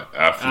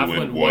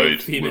 Affluent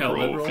white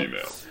liberal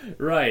female.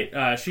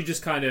 Right. She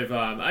just kind of,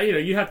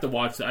 you have to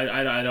watch.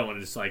 I don't want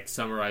to just like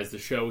summarize the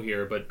show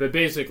here, but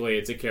basically,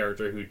 it's a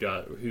character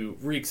who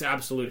wreaks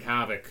absolute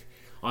havoc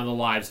on the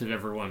lives of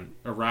everyone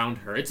around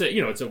her. It's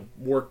a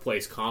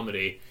workplace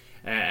comedy,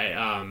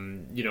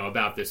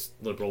 about this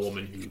liberal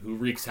woman who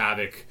wreaks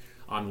havoc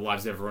on the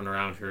lives of everyone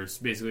around her. It's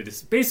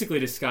basically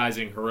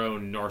disguising her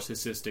own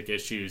narcissistic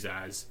issues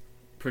as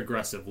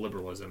progressive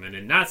liberalism, and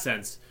in that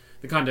sense,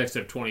 the context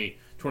of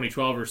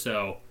 2012 or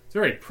so, it's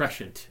very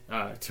prescient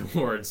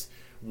towards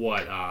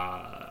what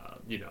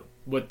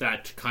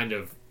that kind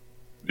of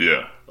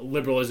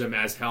liberalism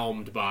as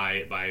helmed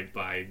by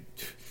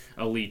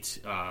elite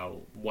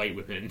white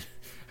women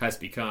has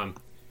become.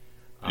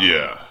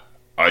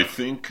 I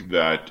think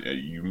that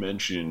you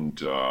mentioned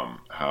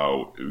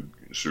how,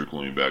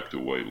 circling back to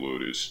White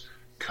Lotus,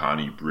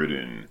 Connie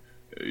Britton,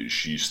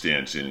 she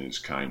stands in as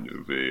kind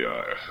of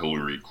a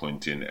Hillary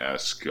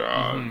Clinton-esque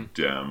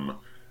Dem,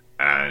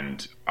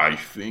 and I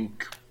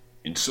think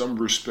in some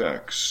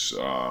respects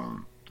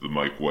the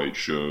Mike White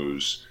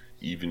shows,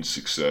 even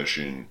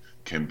Succession,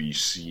 can be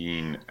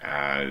seen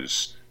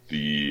as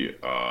the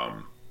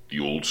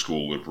old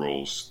school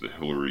liberals, the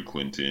Hillary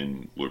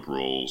Clinton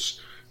liberals,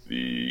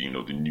 the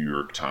New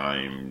York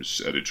Times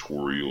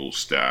editorial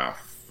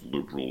staff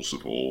liberals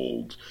of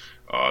old.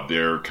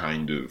 They're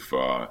kind of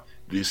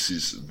this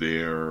is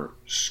their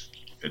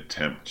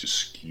attempt to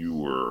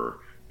skewer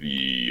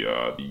the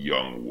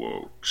young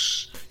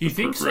wokes. You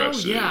think so?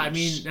 Yeah, I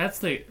mean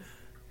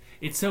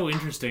it's so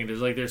interesting.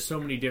 There's so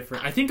many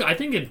different. I think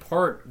in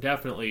part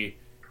definitely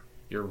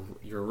you're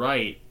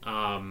right.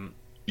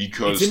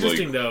 Because it's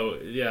interesting though.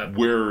 Yeah,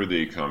 where are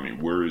they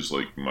coming? Where is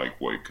Mike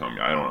White coming?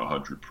 I don't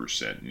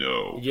 100%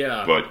 know.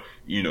 Yeah, but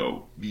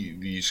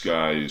these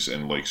guys,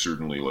 and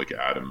certainly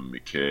Adam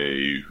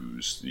McKay,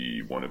 who's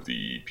one of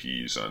the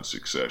EPs on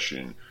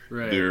Succession.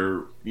 Right.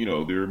 They're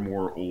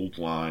more old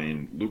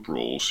line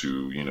liberals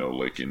who in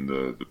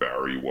the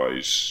Barry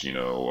Weiss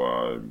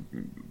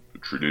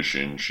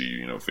tradition.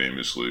 She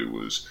famously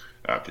was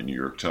at the New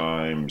York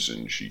Times,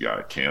 and she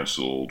got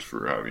canceled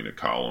for having a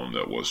column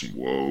that wasn't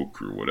woke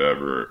or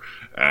whatever,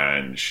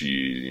 and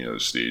she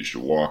staged a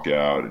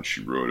walkout, and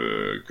she wrote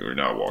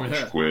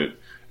she quit,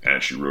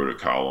 and she wrote a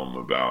column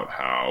about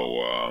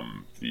how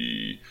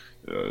the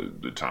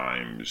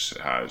Times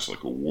has a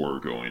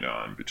war going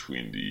on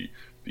between the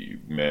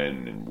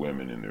men and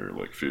women in their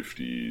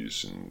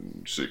 50s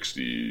and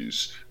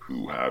 60s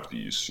who have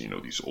these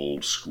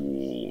old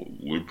school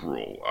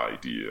liberal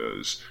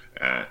ideas,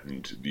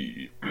 and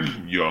the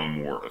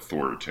young, more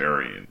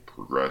authoritarian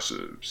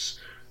progressives.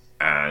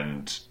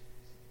 And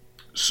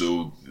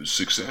so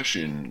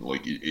Succession,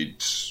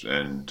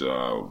 and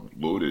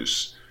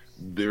Lotus,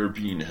 they're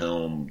being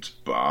helmed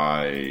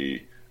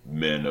by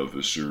men of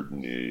a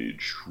certain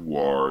age who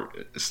are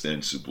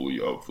ostensibly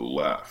of the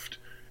left.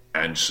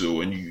 And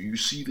so, and you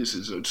see this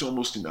as it's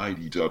almost an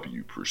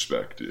IDW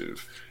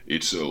perspective.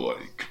 It's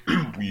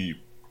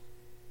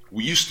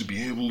we used to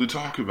be able to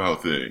talk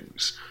about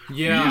things.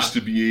 Yeah. We used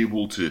to be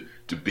able to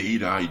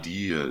debate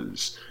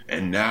ideas,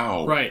 and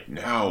now,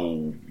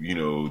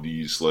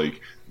 these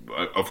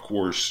of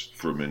course,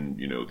 from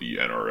the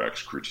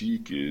NRX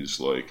critique is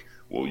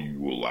well,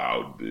 you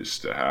allowed this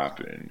to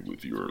happen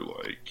with your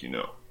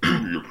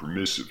your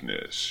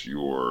permissiveness,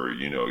 your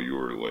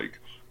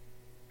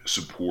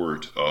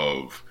support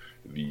of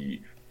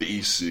the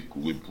basic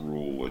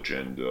liberal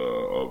agenda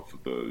of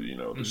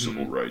the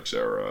civil rights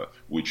era,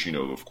 which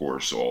of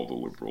course all the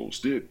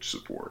liberals did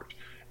support,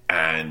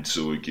 and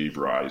so it gave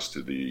rise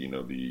to the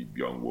the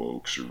young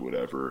wokes or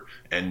whatever.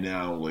 And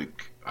now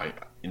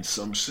in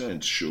some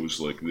sense shows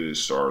like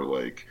this are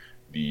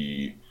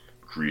the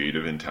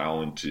creative and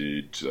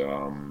talented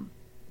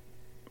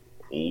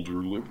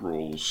older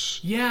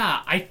liberals.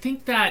 Yeah, I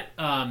think that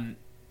in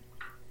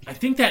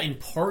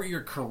part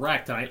you're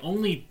correct, and I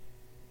only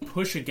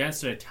push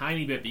against it a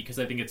tiny bit because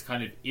I think it's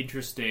kind of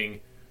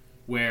interesting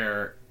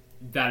where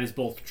that is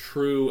both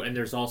true, and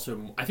there's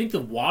also, I think the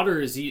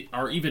waters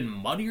are even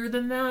muddier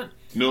than that.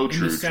 No, in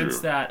true, the sense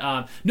true.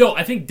 that no,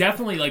 I think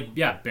definitely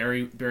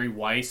Barry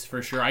Weiss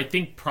for sure. I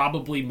think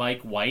probably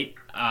Mike White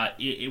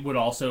it would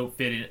also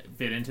fit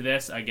into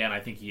this. Again, I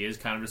think he is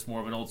kind of just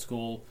more of an old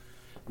school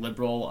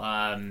liberal.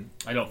 I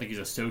don't think he's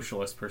a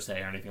socialist per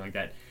se or anything like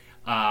that.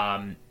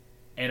 And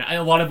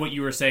a lot of what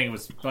you were saying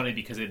was funny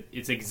because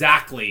it's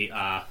exactly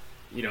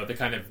the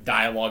kind of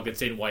dialogue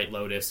that's in White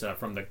Lotus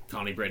from the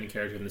Connie Britton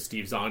character and the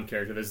Steve Zahn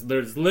character.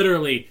 There's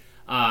literally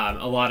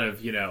a lot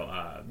of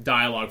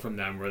dialogue from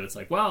them where it's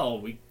like, well,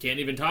 we can't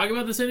even talk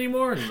about this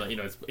anymore, and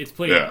it's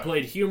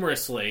played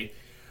humorously,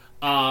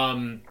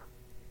 but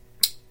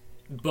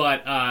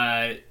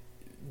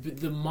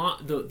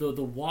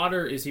the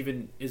water is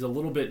a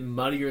little bit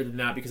muddier than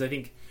that because I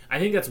think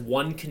that's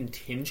one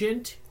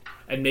contingent.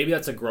 And maybe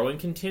that's a growing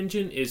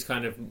contingent, is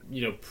kind of,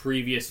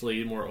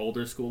 previously more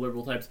older school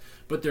liberal types.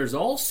 But there's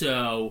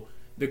also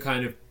the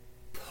kind of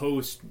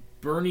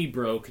post-Bernie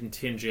bro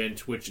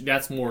contingent, which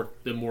that's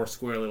the more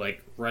squarely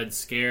like Red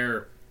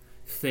Scare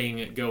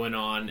thing going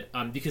on.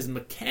 Because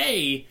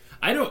McKay,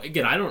 I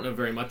don't know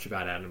very much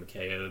about Adam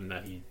McKay other than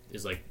that he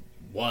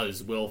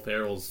was Will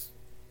Ferrell's,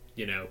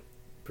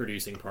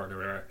 producing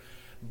partner.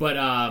 But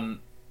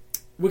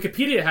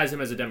Wikipedia has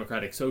him as a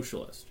democratic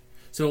socialist.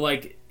 So,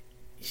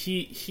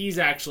 he's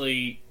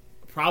actually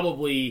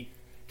probably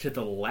to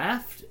the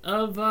left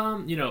of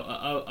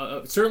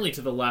certainly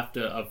to the left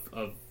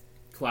of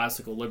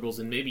classical liberals,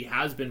 and maybe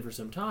has been for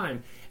some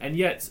time, and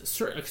yet a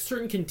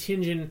certain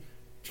contingent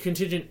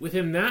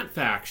within that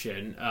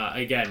faction,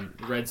 again,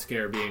 Red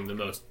Scare being the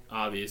most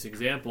obvious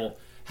example,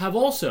 have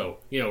also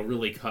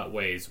really cut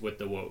ways with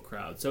the woke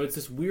crowd. So it's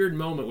this weird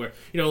moment where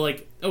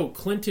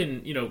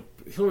Clinton,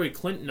 Hillary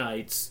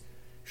Clintonites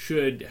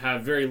should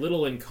have very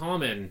little in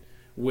common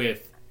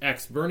with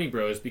ex-Bernie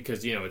bros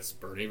because it's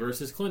Bernie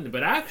versus Clinton,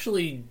 but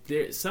actually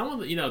some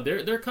of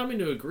they're coming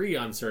to agree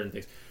on certain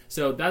things.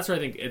 So that's where I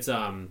think it's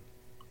I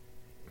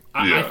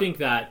think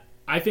that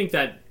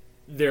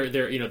there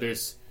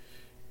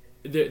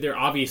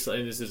obviously,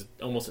 and this is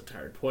almost a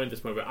tired point at this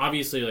point, but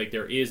obviously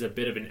there is a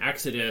bit of an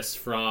exodus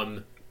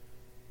from,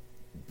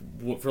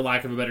 for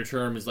lack of a better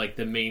term, is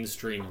the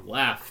mainstream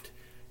left.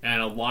 And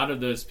a lot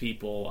of those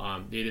people,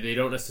 they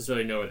don't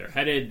necessarily know where they're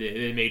headed.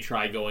 They may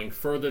try going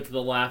further to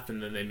the left,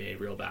 and then they may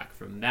reel back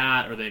from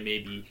that, or they may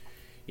be,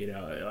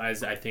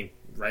 as I think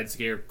Red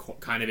Scare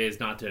kind of is,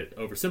 not to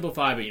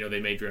oversimplify, but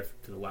they may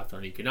drift to the left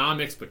on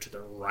economics, but to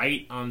the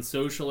right on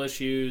social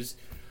issues.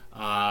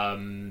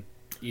 It's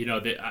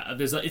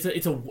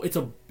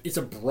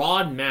a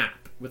broad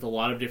map with a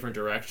lot of different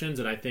directions,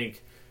 and I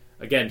think,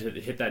 again, to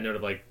hit that note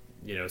of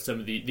some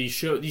of these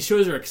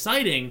shows are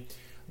exciting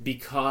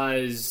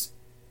because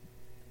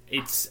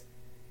it's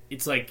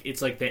like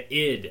the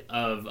id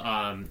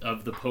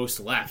of the post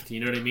left. You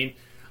know what I mean?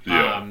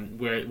 Yeah.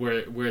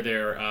 Where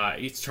they're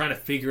it's trying to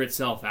figure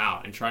itself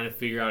out and trying to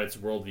figure out its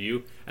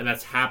worldview, and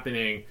that's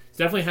happening. It's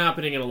definitely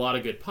happening in a lot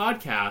of good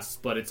podcasts,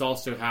 but it's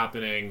also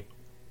happening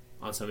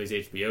on some of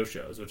these HBO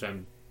shows, which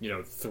I'm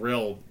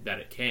thrilled that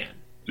it can.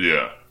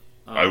 Yeah.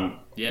 I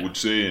would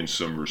say in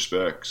some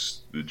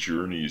respects the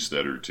journeys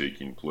that are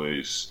taking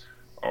place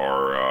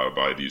are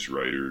by these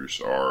writers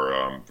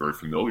are very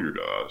familiar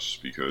to us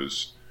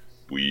because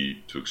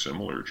we took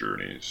similar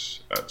journeys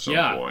at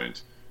some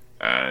point.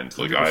 And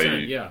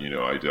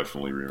I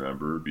definitely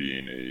remember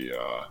being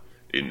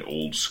an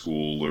old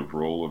school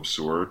liberal of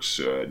sorts,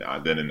 and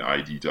then an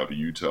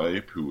IDW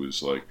type who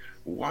was like,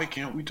 why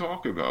can't we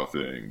talk about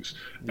things?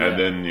 Yeah. And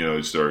then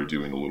I started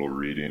doing a little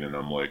reading, and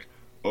I'm like,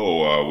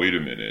 wait a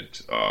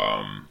minute.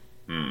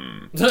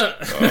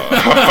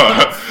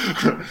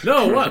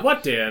 No,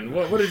 what, Dan?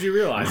 What did you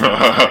realize?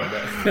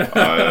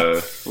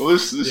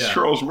 This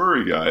Charles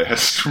Murray guy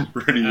has some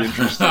pretty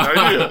interesting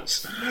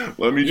ideas.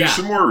 Let me do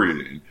some more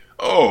reading.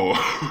 Oh,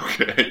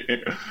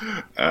 okay.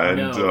 And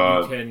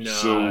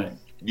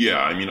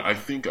I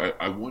think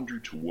I wonder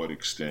to what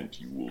extent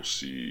you will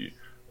see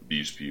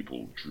these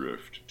people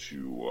drift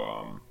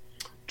to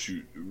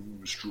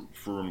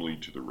firmly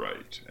to the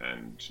right,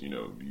 and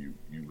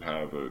you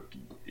have a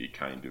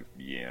kind of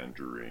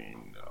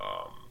meandering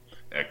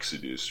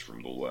exodus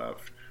from the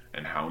left,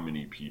 and how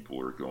many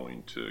people are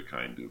going to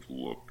kind of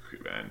look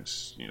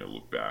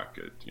back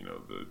at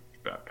the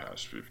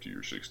past 50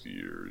 or 60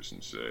 years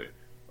and say,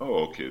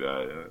 oh, okay,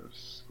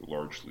 that's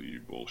largely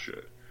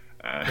bullshit.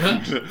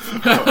 And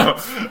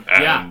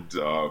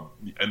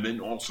and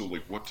then also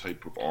what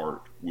type of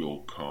art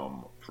will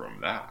come from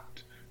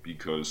that?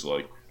 Because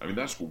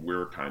that's what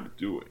we're kind of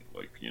doing.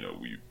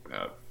 We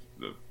have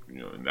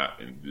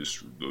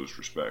those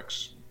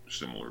respects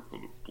similar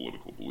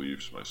political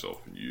beliefs,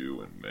 myself and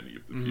you, and many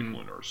of the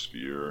people in our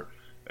sphere,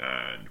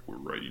 and we're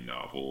writing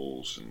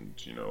novels, and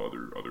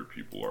other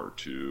people are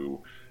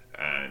too.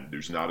 And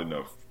there's not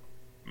enough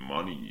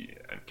money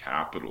and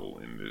capital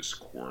in this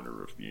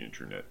corner of the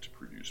internet to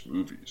produce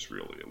movies,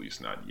 really, at least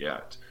not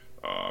yet.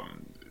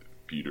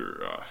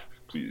 Peter,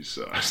 please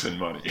send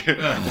money.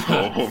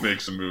 We'll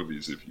make some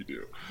movies if you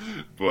do.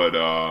 But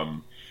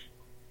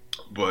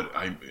But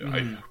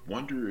I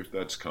wonder if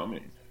that's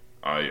coming.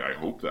 I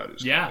hope that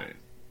is coming.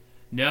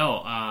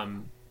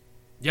 No,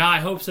 yeah, I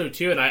hope so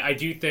too, and I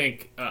do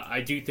think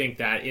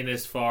that in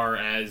as far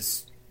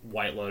as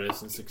White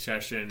Lotus and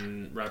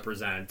Succession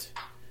represent,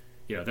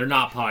 they're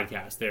not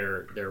podcasts.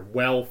 They're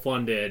well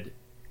funded,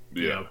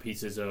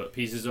 pieces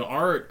of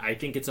art. I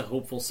think it's a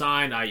hopeful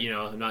sign.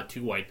 I'm not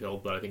too white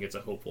pilled, but I think it's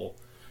a hopeful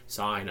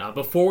sign.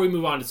 Before we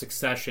move on to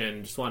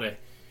Succession, just want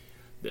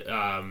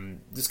to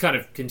just kind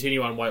of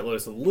continue on White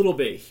Lotus a little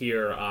bit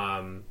here.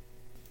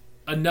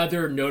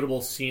 Another notable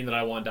scene that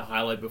I wanted to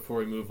highlight before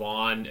we move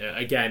on,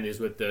 again, is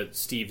with the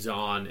Steve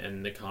Zahn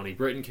and the Connie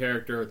Britton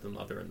character, the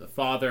mother and the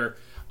father.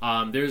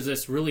 There's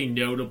this really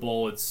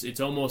notable, it's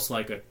almost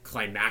like a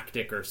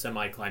climactic or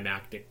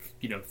semi-climactic,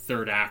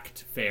 third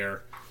act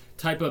fair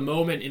type of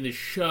moment in the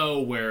show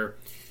where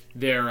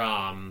they're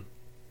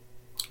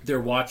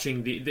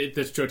watching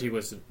this show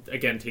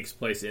takes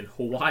place in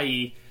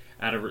Hawaii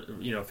at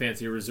a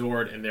fancy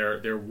resort, and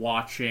they're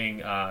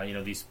watching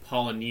these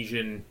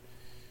Polynesian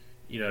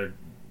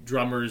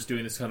drummers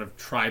doing this kind of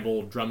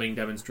tribal drumming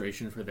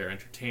demonstration for their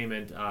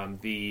entertainment.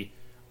 The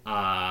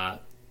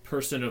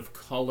person of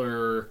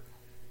color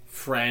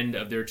friend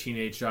of their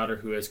teenage daughter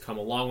who has come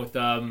along with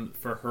them,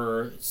 for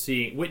her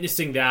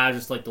witnessing that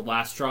just like the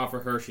last straw for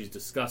her. She's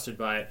disgusted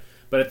by it,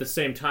 but at the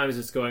same time as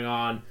it's going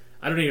on,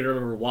 I don't even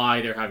remember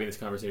why they're having this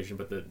conversation,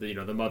 but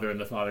the mother and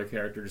the father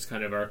character just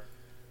kind of are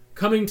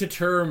coming to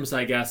terms,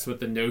 I guess, with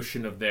the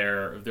notion of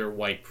their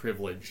white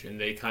privilege, and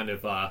they kind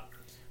of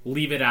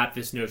leave it at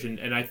this notion.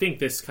 And I think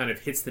this kind of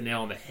hits the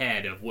nail on the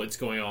head of what's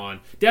going on.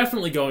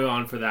 Definitely going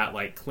on for that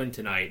like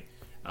Clintonite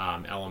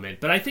element,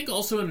 but I think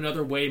also in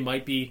another way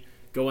might be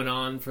going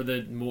on for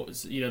the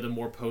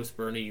more post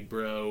Bernie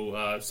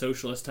bro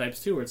socialist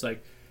types too, where it's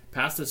like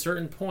past a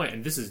certain point,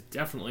 and this is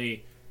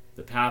definitely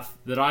the path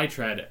that I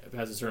tread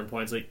past a certain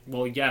point. It's like,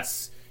 well,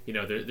 yes,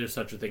 there's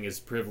such a thing as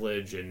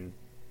privilege and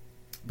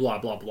blah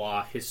blah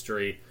blah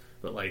history.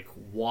 But, like,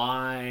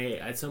 why,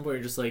 at some point,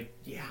 you're just like,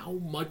 how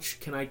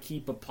much can I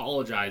keep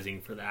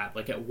apologizing for that?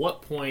 Like, at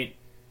what point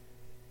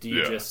do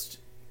you just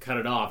cut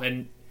it off?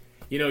 And,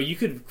 you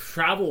could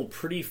travel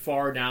pretty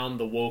far down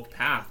the woke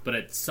path, but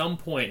at some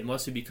point,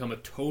 unless you become a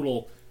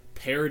total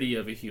parody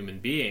of a human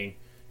being,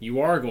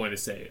 you are going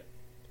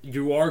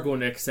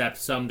to accept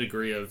some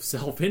degree of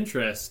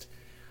self-interest.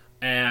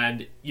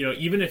 And,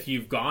 even if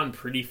you've gone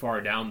pretty far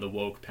down the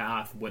woke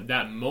path, when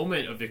that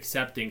moment of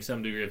accepting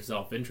some degree of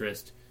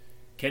self-interest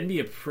can be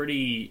a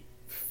pretty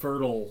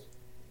fertile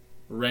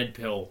red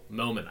pill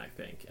moment, I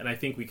think. And I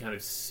think we kind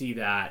of see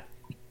that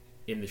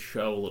in the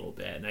show a little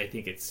bit. And I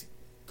think it's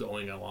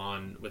going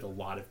on with a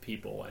lot of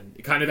people.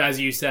 And kind of, as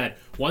you said,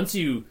 once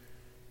you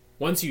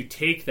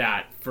take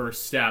that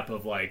first step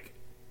of like,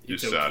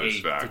 it's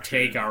okay to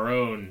take our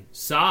own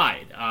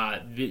side,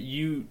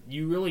 you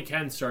really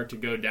can start to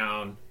go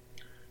down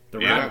the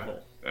rabbit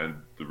hole.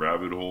 And the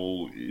rabbit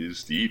hole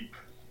is deep.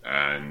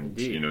 And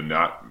Indeed.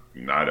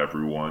 Not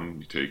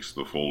everyone takes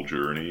the full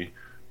journey,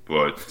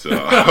 but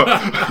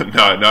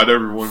not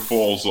everyone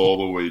falls all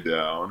the way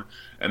down,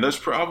 and that's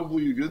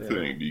probably a good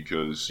thing,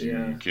 because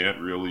you can't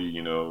really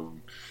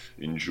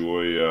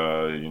enjoy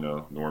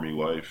normie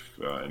life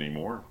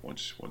anymore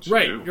once you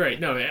do. Right.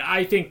 No,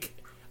 I think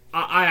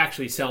I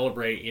actually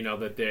celebrate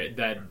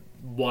that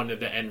one of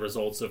the end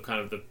results of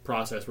kind of the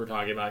process we're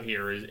talking about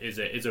here is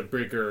a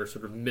bigger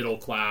sort of middle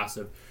class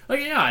of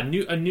a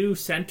new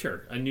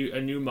center, a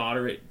new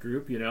moderate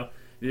group.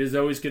 There's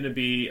always going to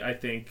be, I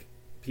think,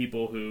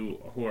 people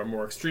who are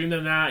more extreme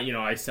than that.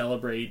 I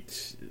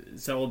celebrate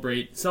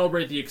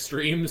the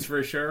extremes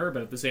for sure,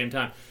 but at the same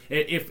time,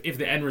 if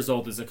the end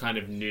result is a kind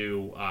of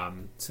new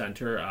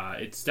center,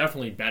 it's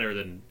definitely better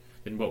than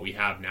what we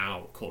have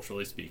now,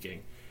 culturally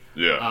speaking.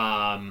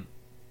 Yeah.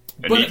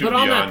 And but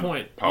on that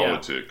point,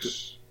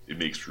 politics, it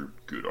makes for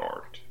good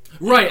art.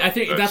 Right, I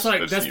think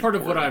that's part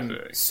of what I'm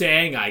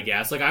saying, I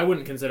guess. Like, I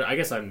wouldn't consider, I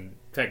guess I'm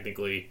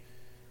technically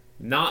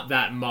not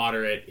that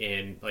moderate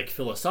in, like,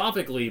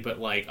 philosophically, but,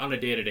 like, on a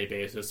day-to-day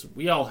basis,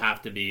 we all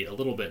have to be a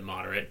little bit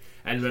moderate.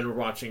 And when we're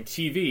watching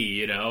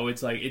TV,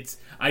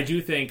 I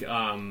do think,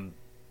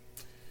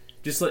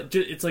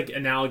 it's like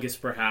analogous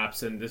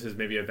perhaps, and this is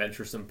maybe a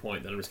venturesome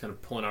point that I'm just kind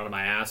of pulling out of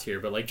my ass here,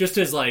 but like just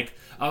as like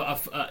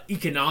a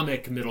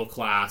economic middle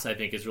class, I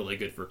think is really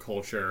good for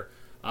culture.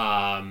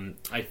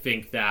 I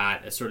think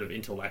that a sort of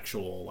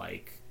intellectual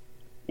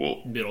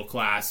middle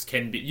class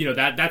can be,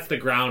 that's the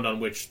ground on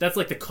which, that's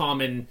like the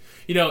common,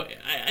 not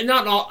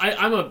all.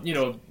 I'm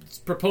a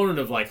proponent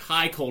of like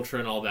high culture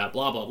and all that,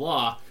 blah blah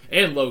blah,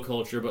 and low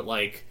culture, but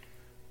like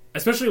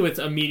especially with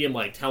a medium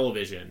like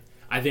television,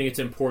 I think it's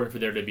important for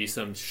there to be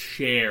some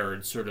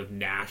shared sort of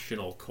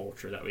national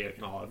culture that we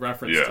can all have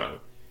reference to.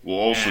 Well,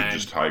 also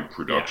just high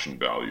production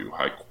value,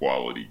 high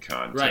quality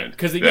content. Right,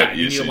 because you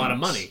need a lot of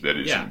money. That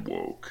isn't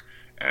woke.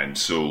 And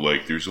so,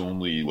 like, there's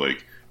only,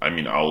 like, I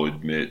mean, I'll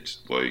admit,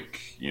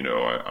 like,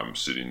 I'm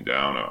sitting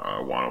down,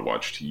 I want to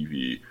watch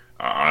TV.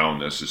 I don't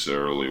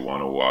necessarily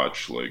want to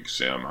watch, like,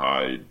 Sam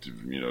Hyde,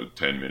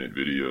 10-minute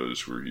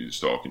videos where he's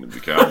talking to the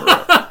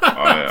camera.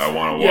 I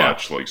want to Yeah.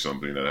 watch like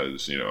something that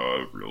has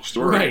a real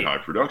story Right. and high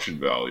production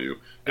value.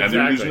 And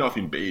Exactly. there's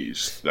nothing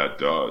based that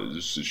does.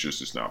 It's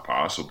just it's not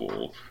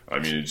possible. I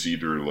mean, it's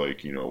either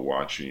like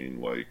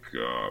watching like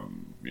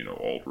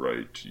alt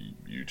right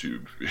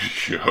YouTube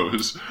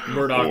videos,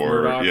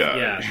 Murdoch,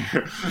 yeah.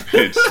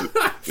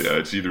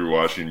 It's either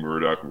watching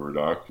Murdoch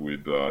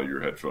with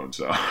your headphones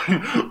on,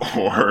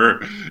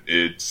 or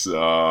it's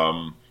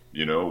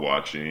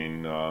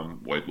watching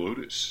White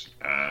Lotus,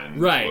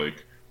 and Right.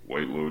 like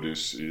White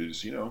Lotus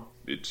is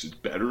it's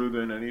better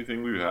than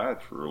anything we've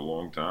had for a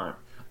long time.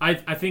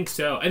 I think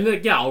so,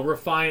 and I'll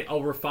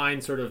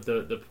refine sort of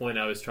the point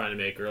I was trying to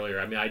make earlier.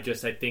 I mean, I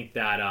think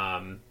that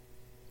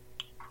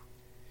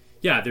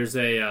there's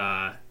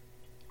a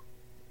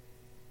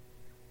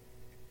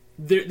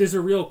there's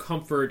a real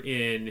comfort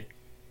in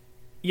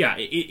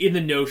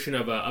the notion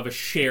of a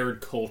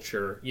shared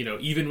culture.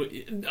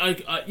 Even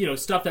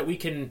stuff that we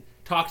can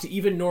talk to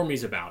even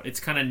normies about. It's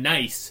kind of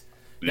nice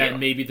that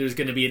maybe there's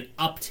going to be an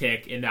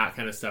uptick in that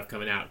kind of stuff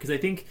coming out, because I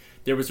think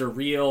there was a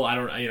real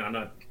I'm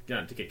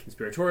not to get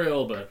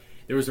conspiratorial, but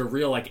there was a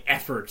real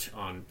effort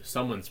on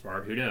someone's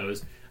part, who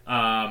knows,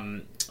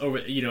 over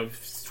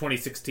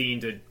 2016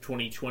 to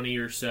 2020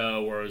 or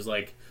so, where it was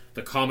like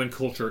the common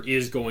culture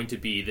is going to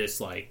be this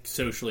like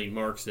socially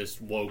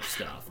Marxist woke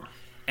stuff,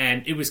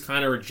 and it was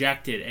kind of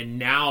rejected, and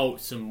now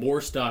some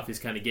more stuff is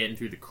kind of getting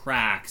through the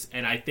cracks.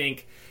 And I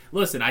think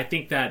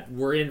that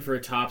we're in for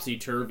a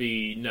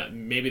topsy-turvy,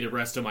 maybe the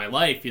rest of my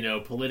life,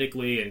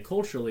 politically and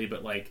culturally,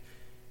 but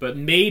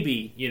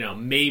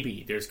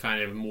maybe there's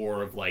kind of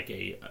more of like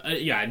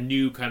a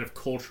new kind of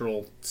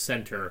cultural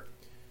center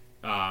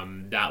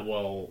that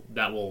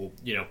will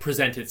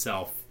present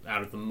itself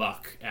out of the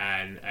muck,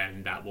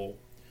 and that will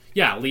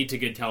lead to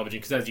good television,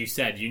 because as you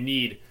said, you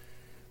need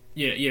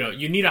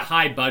a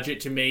high budget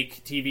to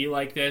make TV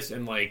like this,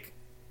 and like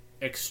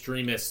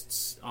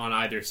extremists on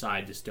either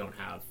side just don't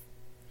have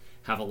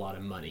a lot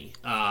of money.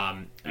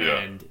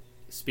 And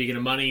speaking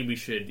of money, we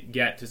should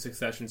get to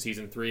Succession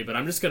season 3, but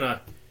I'm just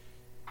gonna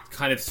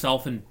kind of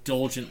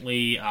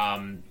self-indulgently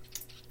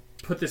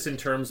put this in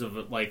terms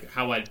of like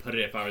how I'd put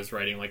it if I was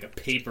writing like a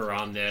paper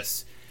on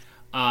this.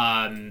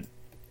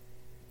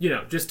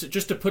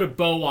 Just to put a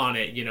bow on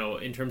it,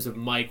 in terms of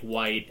Mike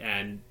White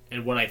and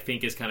what I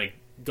think is kind of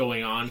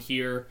going on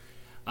here.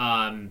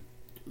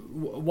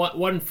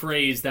 One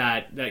phrase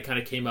that kind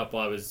of came up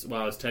while I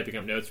was typing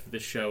up notes for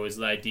this show is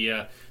the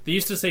idea. They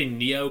used to say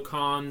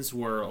neocons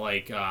were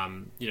like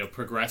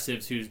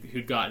progressives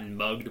who'd gotten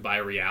mugged by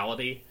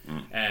reality,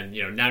 and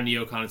now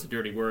neocon is a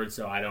dirty word,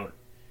 so I don't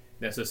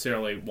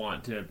necessarily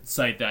want to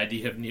cite the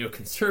idea of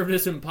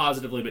neoconservatism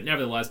positively, but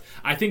nevertheless,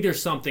 I think there's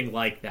something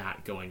like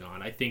that going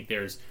on. I think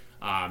there's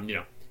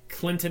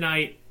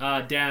Clintonite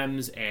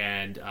Dems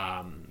and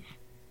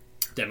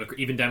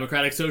even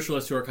Democratic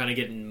Socialists who are kind of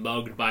getting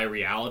mugged by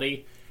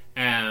reality.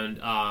 And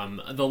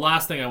the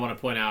last thing I want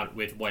to point out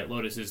with White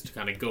Lotus is to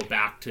kind of go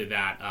back to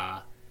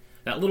that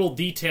little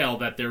detail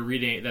that they're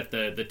reading, that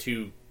the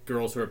two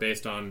girls who are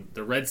based on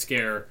the Red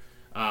Scare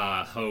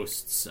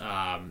hosts,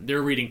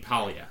 they're reading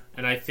Palia.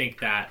 And I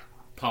think that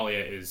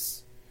Palia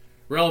is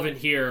relevant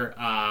here,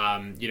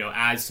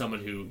 as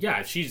someone who,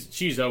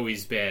 she's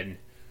always been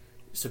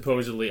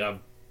supposedly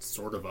of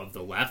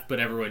the left, but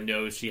everyone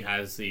knows she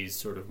has these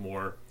sort of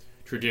more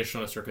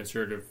traditionalist or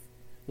conservative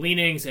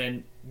leanings,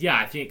 and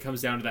I think it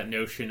comes down to that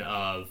notion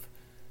of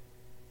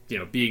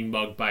being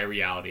mugged by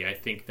reality. I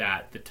think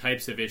that the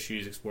types of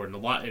issues explored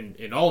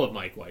in all of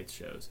Mike White's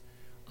shows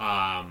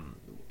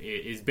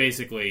is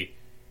basically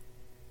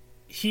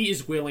he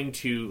is willing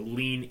to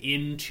lean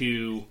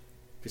into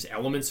just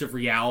elements of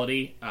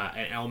reality,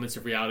 and elements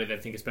of reality that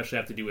I think especially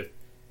have to do with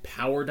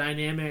power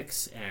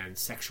dynamics and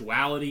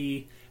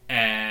sexuality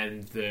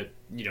and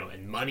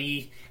and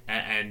money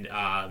and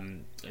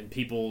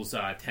people's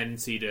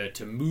tendency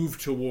to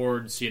move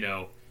towards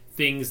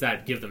things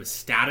that give them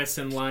status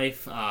in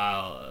life,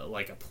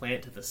 like A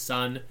Planet to the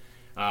Sun.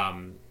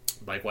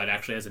 Mike White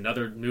actually has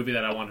another movie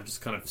that I want to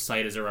just kind of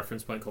cite as a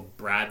reference point called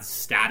Brad's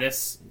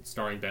Status,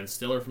 starring Ben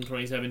Stiller from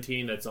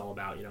 2017. That's all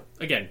about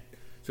again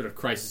sort of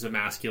crisis of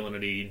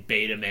masculinity,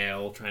 beta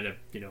male, trying to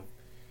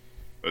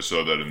I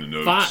saw that in the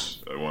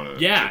notes. I want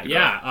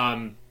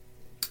to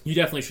you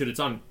definitely should. It's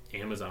on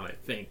Amazon, I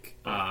think.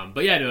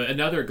 But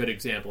another good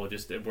example,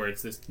 just where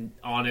it's this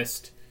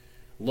honest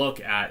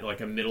look at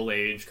like a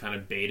middle-aged kind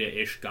of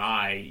beta-ish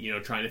guy,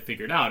 trying to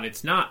figure it out. And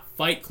it's not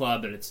Fight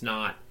Club, and it's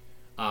not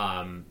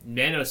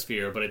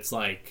Manosphere, but it's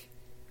like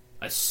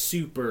a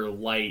super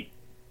light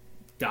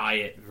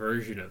diet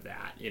version of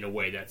that in a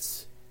way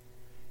that's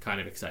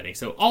kind of exciting.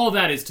 So all of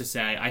that is to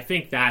say, I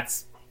think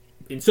that's,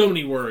 in so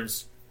many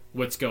words,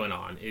 what's going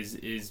on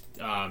is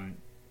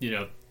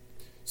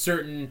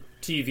certain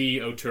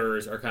TV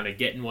auteurs are kind of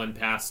getting one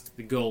past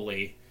the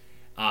goalie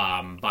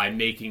by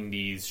making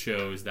these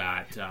shows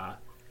that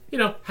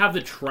have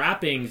the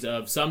trappings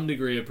of some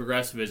degree of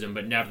progressivism,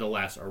 but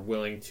nevertheless are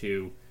willing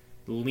to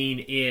lean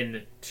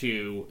in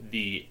to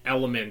the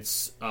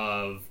elements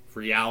of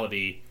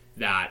reality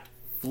that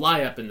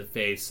fly up in the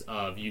face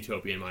of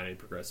utopian-minded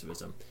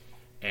progressivism.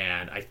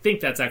 And I think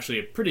that's actually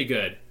a pretty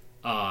good,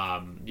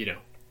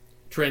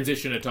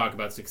 transition to talk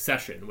about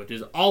Succession, which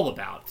is all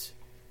about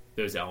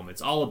those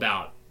elements, all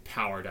about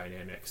power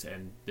dynamics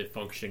and the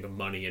functioning of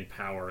money and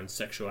power and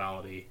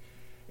sexuality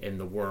in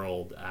the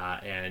world.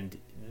 And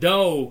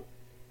though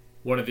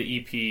one of the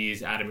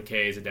EPs, Adam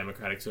McKay, is a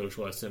Democratic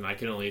Socialist, and I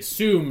can only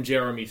assume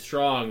Jeremy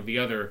Strong, the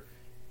other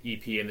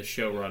EP and the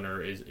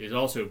showrunner, is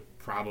also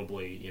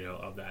probably,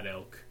 of that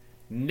ilk.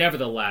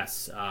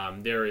 Nevertheless,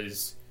 there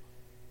is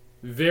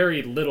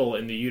very little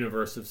in the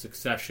universe of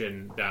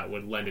Succession that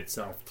would lend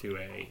itself to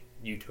a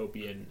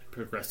utopian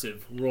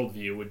progressive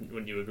worldview.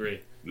 Wouldn't you agree?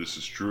 This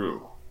is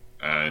true.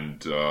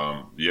 And,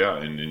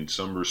 and in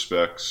some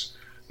respects,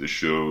 the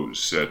show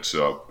sets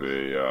up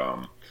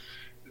the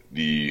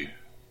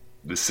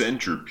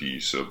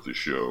centerpiece of the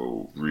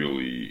show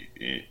really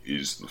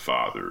is the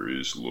father,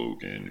 is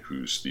Logan,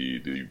 who's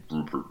the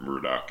Rupert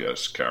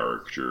Murdoch-esque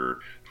character,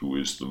 who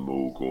is the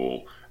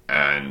mogul.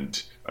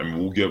 And, I mean,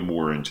 we'll get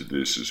more into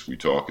this as we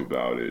talk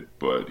about it,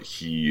 but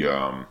he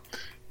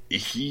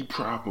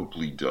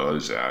probably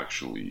does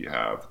actually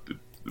have the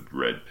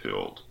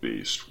red-pilled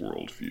based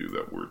worldview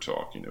that we're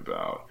talking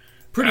about.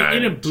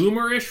 In a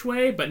boomerish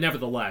way, but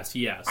nevertheless,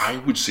 yes. I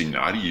would say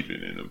not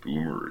even in a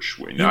boomerish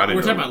way.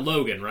 We're talking about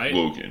Logan, right?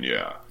 Logan,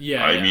 yeah.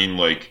 Yeah. I mean,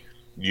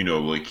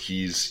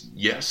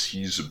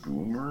 he's a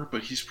boomer,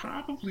 but he's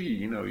probably,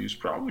 he's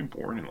probably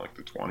born in like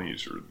the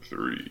 20s or the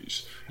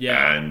 30s.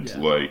 Yeah. And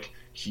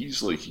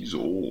he's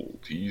old.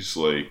 He's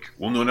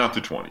well, no, not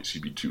the 20s.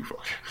 He'd be too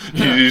fucking.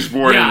 He's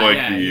born in the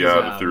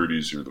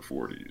 30s or the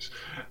 40s.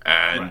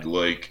 And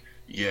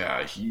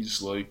he's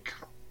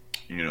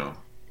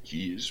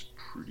he is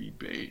pretty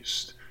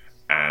based.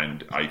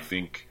 And I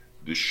think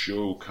the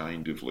show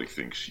kind of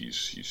thinks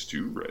he's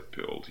too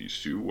red-pilled,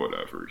 he's too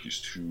whatever, he's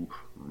too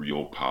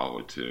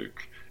realpolitik,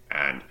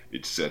 and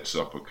it sets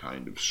up a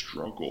kind of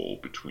struggle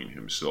between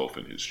himself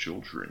and his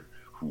children,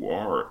 who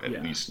are,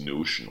 at least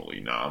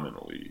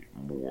nominally,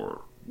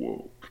 more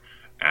woke.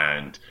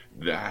 And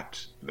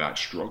that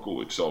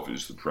struggle itself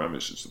is the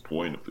premise, is the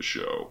point of the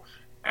show.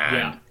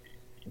 And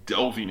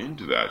delving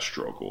into that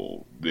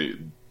struggle, the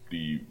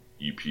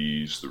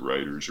EPs, the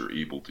writers, are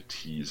able to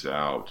tease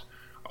out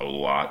a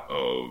lot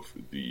of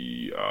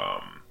the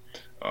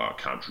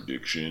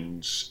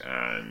contradictions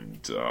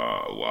and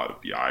a lot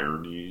of the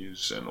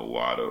ironies and a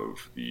lot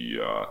of the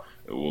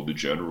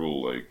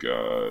general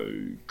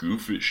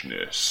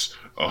goofishness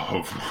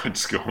of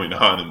what's going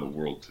on in the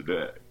world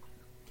today.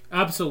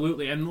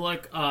 Absolutely. And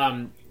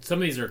some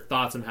of these are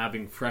thoughts I'm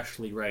having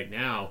freshly right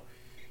now,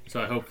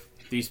 so I hope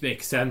these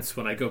make sense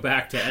when I go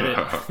back to edit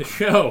the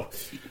show.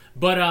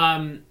 But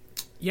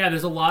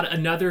there's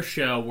another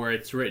show where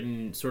it's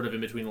written sort of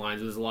in between the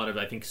lines. There's a lot of,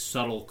 I think,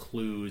 subtle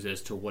clues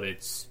as to what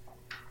it's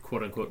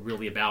quote-unquote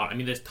really about. I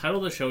mean, the title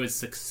of the show is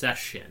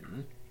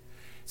Succession.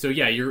 So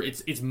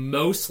it's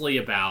mostly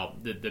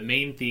about, the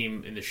main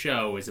theme in the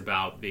show is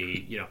about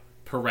the,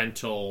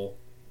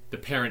 the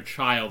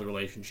parent-child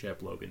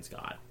relationship Logan's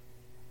got.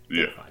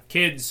 Yeah. 5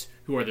 kids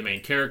who are the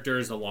main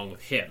characters along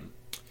with him.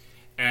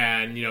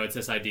 And, it's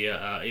this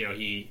idea,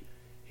 we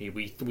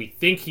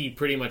think he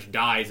pretty much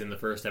dies in the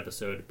first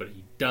episode, but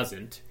he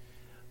doesn't.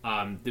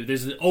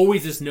 There's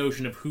always this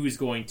notion of who's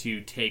going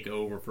to take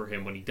over for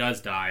him when he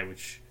does die,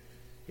 which,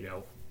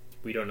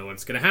 we don't know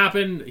what's going to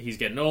happen. He's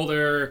getting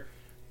older.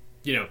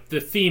 The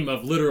theme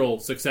of literal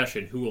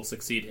succession, who will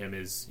succeed him,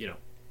 is,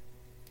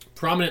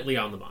 prominently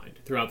on the mind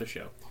throughout the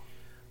show.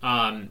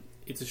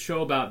 It's a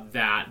show about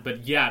that,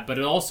 but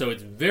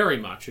it's very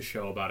much a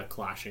show about a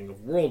clashing of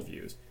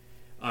worldviews.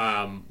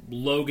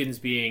 Logan's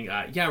being,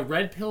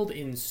 red-pilled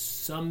in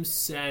some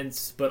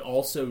sense, but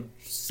also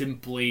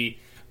simply,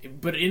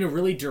 but in a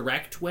really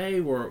direct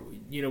way where,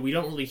 we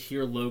don't really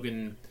hear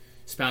Logan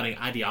spouting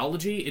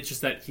ideology. It's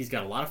just that he's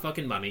got a lot of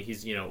fucking money.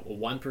 He's, a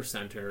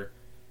 1%er,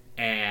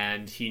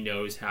 and he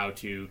knows how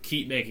to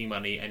keep making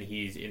money, and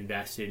he's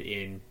invested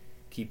in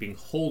keeping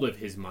hold of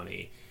his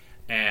money.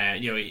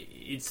 And,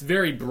 it's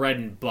very bread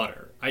and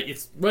butter.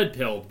 It's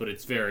red-pilled, but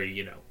it's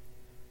very,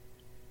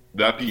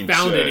 that being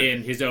founded said,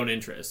 in his own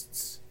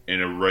interests. In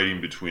a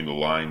writing between the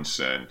lines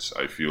sense,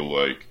 I feel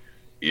like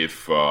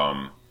if,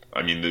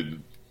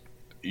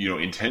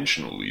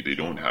 intentionally they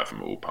don't have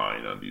him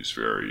opine on these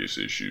various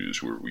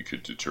issues where we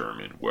could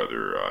determine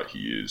whether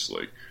he is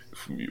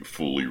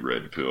fully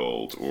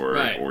red-pilled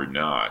or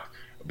not.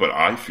 But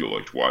I feel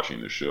like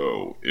watching the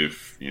show,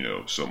 if,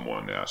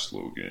 someone asked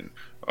Logan,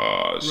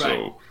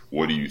 so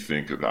what do you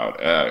think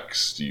about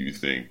X? Do you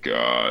think,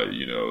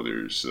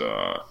 there's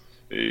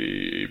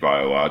a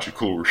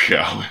biological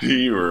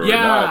reality or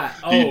not?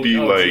 He'd be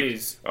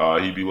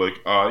like,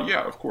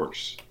 yeah, of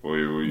course.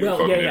 You're a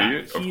fucking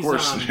idiot. Of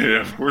course,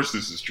 of course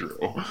this is true.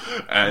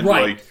 And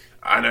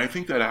and I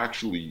think that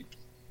actually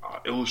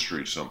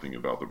illustrates something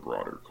about the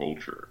broader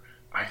culture.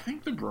 I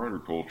think the broader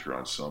culture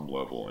on some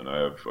level, and I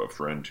have a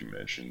friend who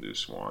mentioned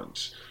this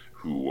once,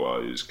 who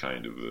is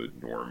kind of a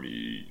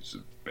normie, he's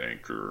a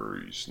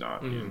banker, he's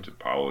not into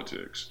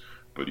politics,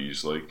 but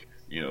he's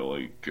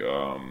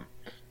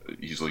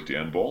he's like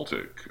Dan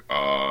Baltic.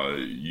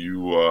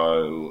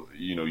 You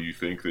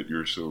think that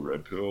you're so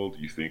red-pilled.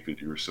 You think that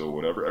you're so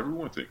whatever.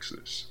 Everyone thinks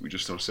this. We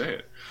just don't say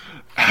it.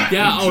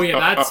 Yeah. Oh, yeah.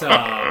 That's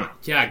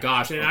yeah.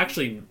 Gosh, and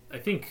actually, I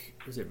think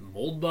was it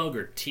Moldbug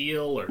or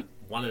Teal or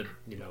one of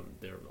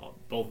they're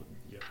both.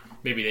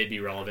 Maybe they'd be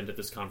relevant to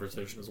this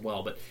conversation as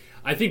well. But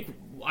I think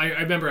I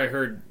remember I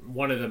heard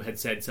one of them had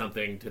said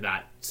something to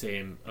that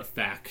same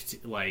effect.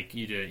 Like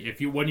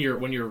when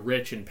you're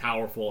rich and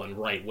powerful and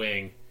right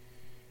wing,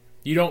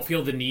 you don't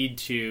feel the need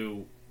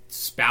to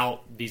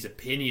spout these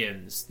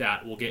opinions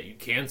that will get you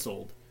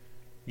canceled.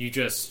 You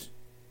just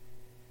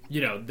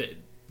you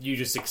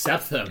just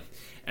accept them,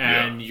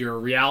 and your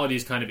reality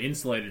is kind of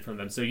insulated from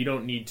them. So you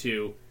don't need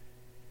to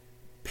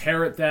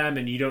parrot them,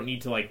 and you don't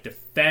need to like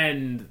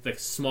defend the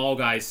small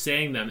guys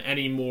saying them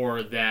any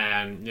more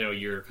than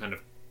your kind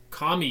of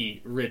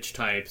commie rich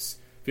types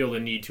feel the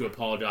need to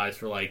apologize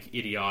for like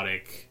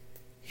idiotic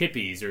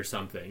hippies or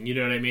something. You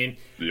know what I mean?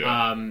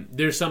 Yeah.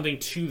 There's something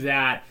to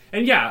that,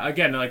 and yeah,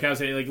 again, like I was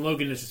saying, like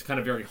Logan is just kind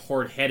of very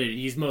hard-headed.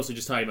 He's mostly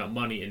just talking about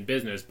money and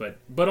business,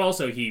 but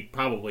also he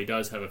probably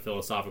does have a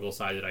philosophical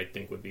side that I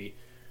think would be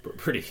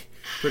pretty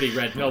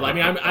red-pilled. I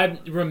mean, I'm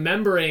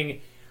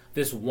remembering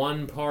this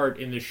one part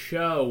in the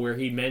show where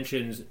he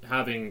mentions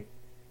having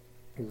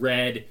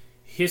read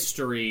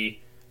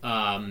history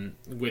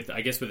with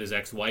his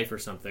ex-wife or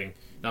something.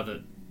 Not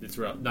that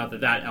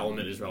that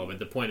element is relevant.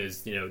 The point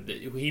is,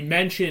 he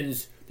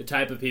mentions the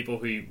type of people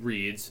he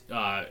reads.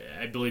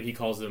 I believe he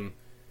calls them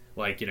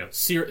like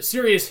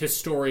serious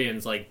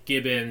historians like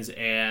Gibbons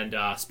and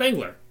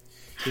Spengler.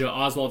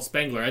 Oswald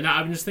Spengler. And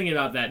I'm just thinking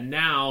about that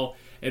now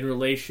in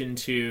relation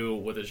to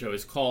what the show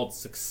is called,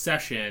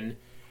 Succession.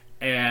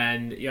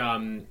 And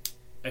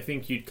I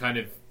think you'd kind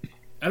of...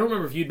 I don't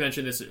remember if you'd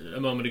mentioned this a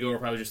moment ago or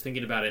if I was just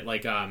thinking about it.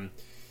 Like,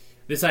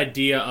 this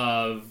idea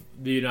of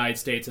the United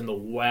States and the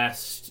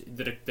West,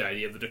 the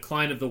idea of the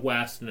decline of the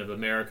West and of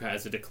America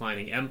as a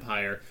declining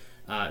empire,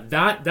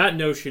 that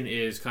notion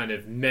is kind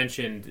of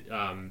mentioned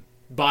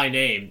by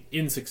name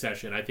in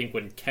Succession. I think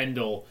when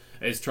Kendall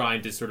is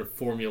trying to sort of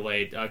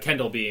formulate...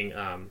 Kendall being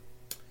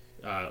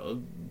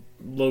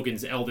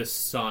Logan's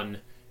eldest son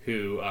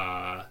who...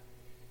 as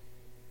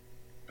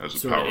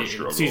a power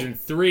struggle. In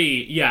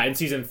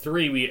season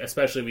 3,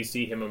 we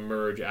see him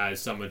emerge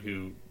as someone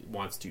who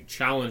wants to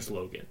challenge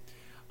Logan.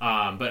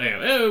 But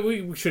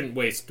anyway, we shouldn't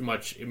waste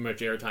much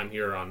airtime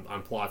here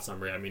on plot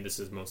summary. I mean, this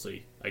is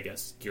mostly, I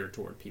guess, geared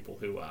toward people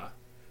who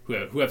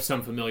have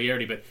some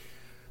familiarity. But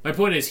my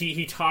point is,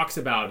 he talks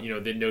about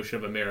the notion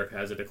of America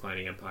as a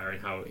declining empire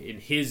and how in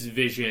his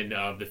vision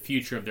of the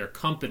future of their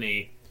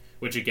company,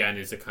 which again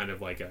is a kind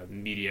of like a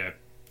media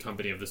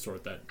company of the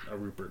sort that a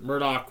Rupert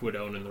Murdoch would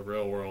own in the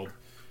real world.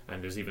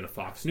 And there's even a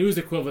Fox News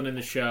equivalent in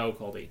the show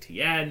called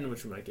ATN,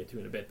 which we might get to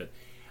in a bit. But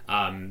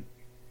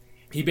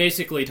he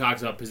basically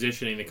talks about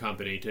positioning the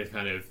company to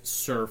kind of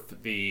surf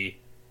the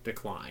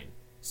decline,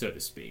 so to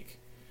speak.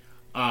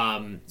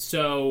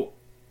 So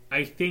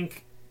I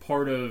think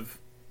part of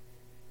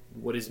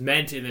what is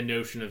meant in the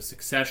notion of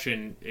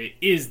Succession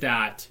is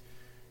that,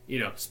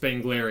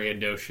 Spenglerian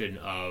notion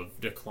of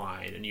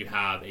decline. And you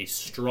have a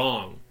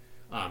strong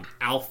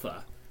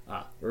alpha,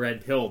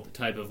 red-pilled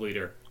type of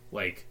leader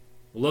like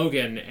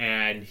Logan,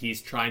 and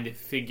he's trying to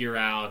figure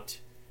out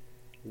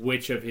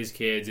which of his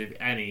kids, if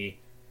any,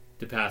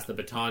 to pass the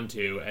baton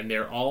to, and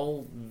they're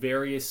all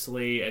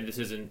variously, and this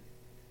isn't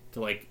to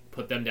like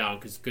put them down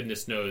because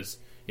goodness knows,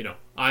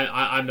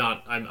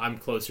 I'm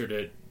closer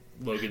to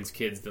Logan's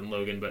kids than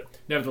Logan, but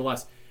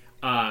nevertheless,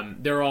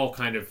 they're all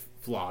kind of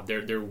flawed.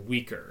 They're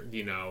weaker,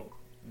 than.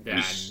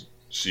 This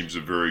seems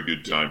a very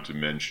good time to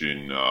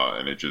mention,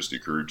 and it just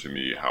occurred to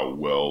me how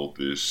well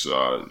this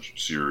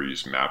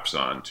series maps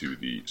onto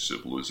the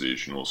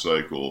civilizational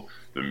cycle.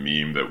 The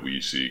meme that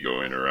we see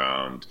going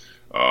around,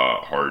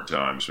 hard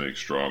times make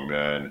strong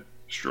men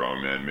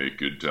make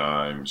good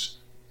times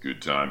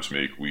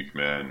make weak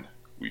men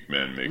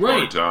make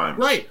hard times.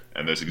 Right.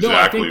 And that's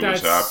exactly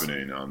what's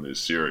happening on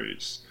this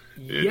series.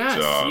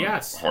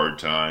 Yes. Hard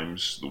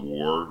times, the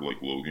war,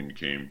 like Logan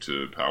came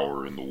to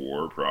power in the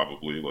war,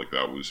 probably, like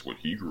that was what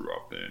he grew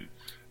up in.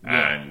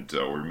 Yeah. And,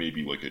 or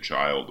maybe like a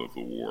child of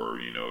the war,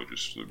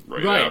 just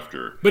right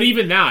after. But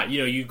even that,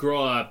 you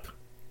grow up.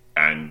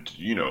 And,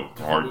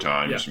 hard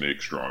times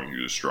make strong. He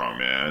was a strong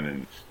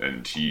man,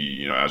 and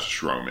he, as a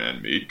strong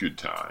man, made good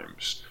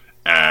times.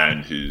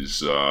 And his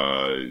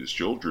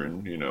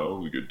children,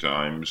 the good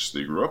times,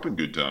 they grew up in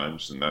good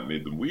times, and that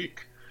made them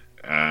weak.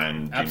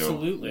 And,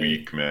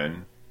 weak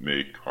men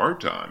make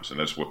hard times. And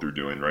that's what they're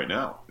doing right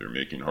now. They're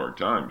making hard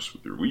times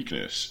with their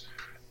weakness.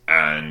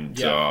 And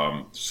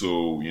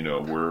so,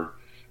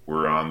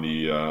 we're on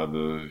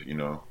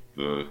the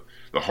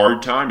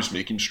hard times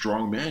making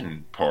strong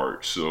men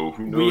part. So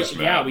who knows,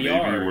 Matt? Maybe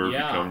we're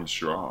becoming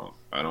strong.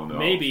 I don't know.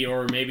 Maybe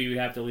we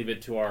have to leave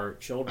it to our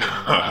children.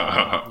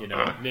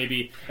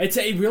 Maybe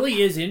it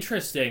really is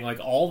interesting. Like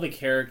all the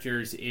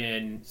characters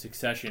in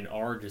Succession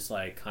are just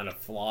like kind of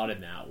flawed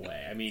in that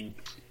way. I mean,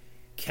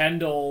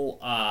 Kendall,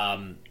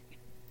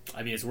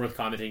 I mean, it's worth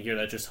commenting here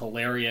that just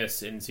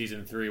hilarious in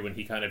season 3 when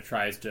he kind of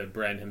tries to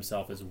brand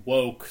himself as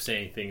woke,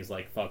 saying things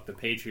like "fuck the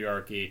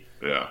patriarchy."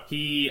 Yeah.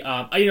 He,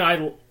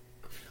 a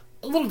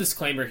little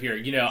disclaimer here.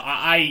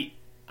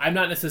 I'm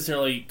not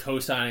necessarily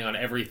co-signing on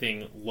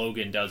everything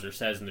Logan does or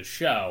says in the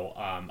show.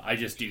 I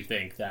just do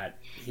think that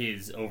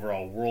his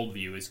overall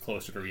worldview is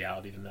closer to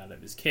reality than that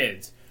of his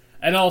kids.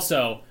 And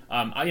also,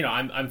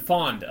 I'm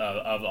fond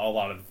of a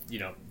lot of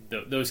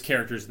those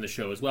characters in the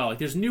show as well. Like,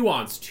 there's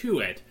nuance to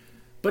it,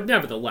 but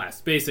nevertheless,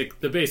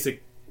 the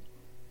basic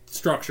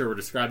structure we're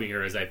describing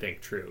here is, I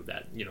think, true.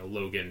 That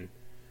Logan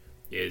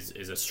is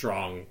a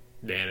strong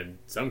man in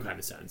some kind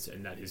of sense,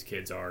 and that his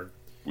kids are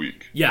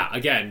weak. Yeah,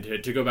 again,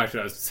 to go back to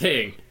what I was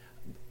saying,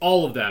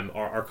 all of them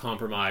are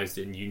compromised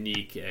in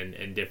unique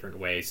and different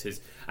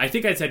ways. I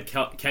think I said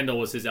Kendall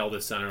was his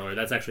eldest son earlier.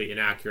 That's actually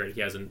inaccurate.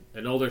 He has an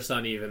older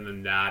son even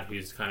than that,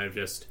 who's kind of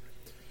just...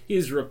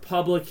 He's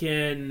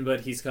Republican,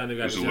 but he's kind of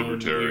got his own... He's a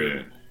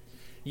libertarian.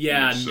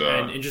 Yeah,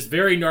 and just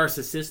very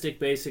narcissistic,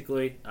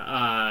 basically.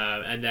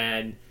 And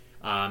then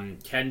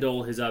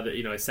Kendall, his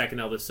second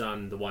eldest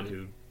son, the one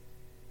who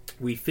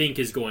we think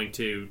is going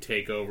to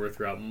take over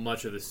throughout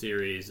much of the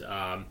series,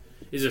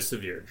 is a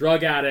severe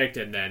drug addict,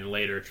 and then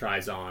later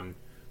tries on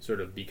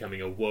sort of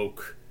becoming a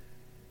woke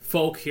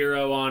folk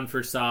hero on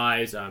for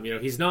size.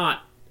 He's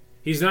not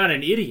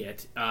an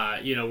idiot.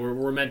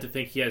 We're meant to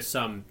think he has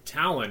some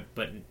talent,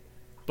 but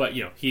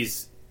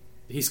he's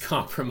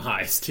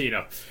compromised.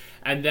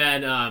 And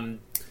then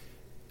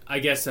I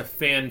guess a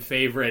fan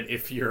favorite,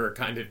 if you're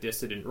kind of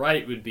dissident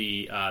right, would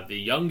be the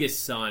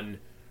youngest son,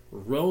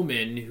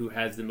 Roman, who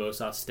has the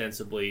most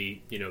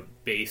ostensibly,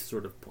 base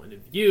sort of point of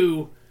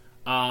view,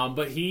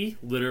 but he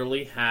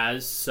literally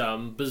has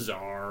some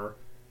bizarre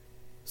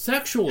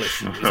sexual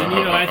issues. And,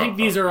 I think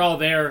these are all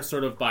there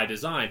sort of by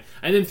design.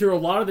 And then through a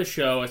lot of the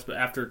show,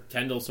 after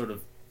Kendall sort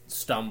of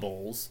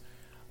stumbles,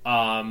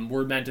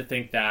 we're meant to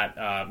think that,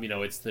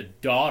 it's the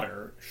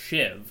daughter,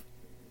 Shiv,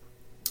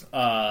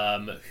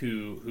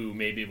 who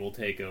maybe will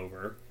take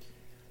over.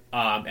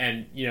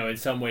 And in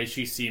some ways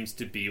she seems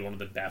to be one of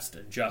the best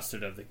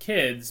adjusted of the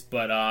kids,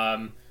 but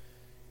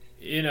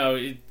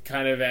it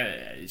kind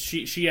of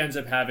she ends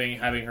up having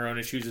her own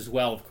issues as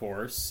well, of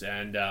course,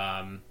 and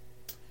I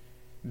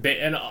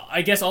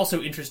guess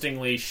also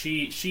interestingly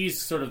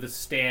she's sort of the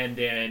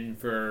stand-in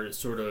for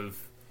sort of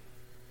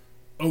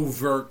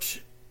overt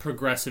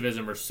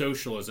progressivism or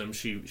socialism.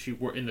 She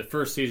in the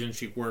first season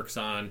she works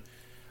on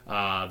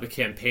the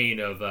campaign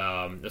of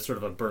a sort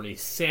of a Bernie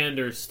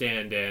Sanders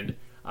stand-in.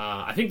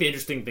 I think the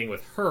interesting thing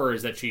with her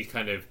is that she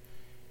kind of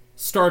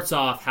starts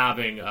off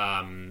having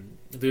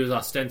those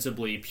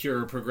ostensibly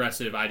pure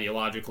progressive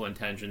ideological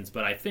intentions,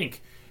 but I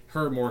think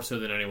her more so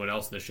than anyone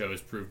else in the show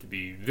has proved to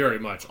be very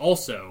much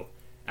also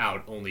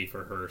out only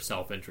for her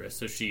self-interest.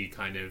 So she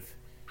kind of,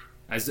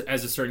 as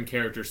a certain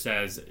character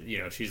says,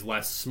 she's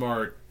less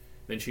smart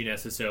than she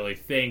necessarily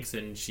thinks,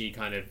 and she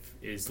kind of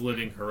is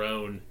living her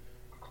own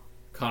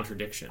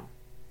contradiction.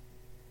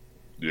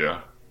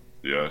 Yeah,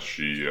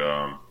 she...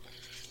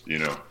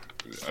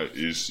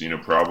 is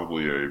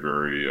probably a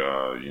very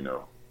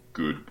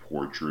good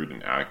portrait,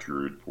 an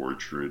accurate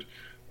portrait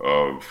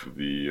of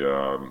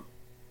the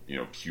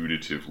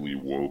putatively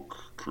woke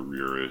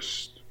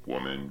careerist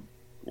woman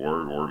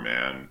or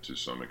man to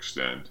some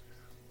extent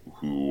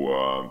who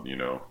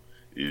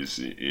is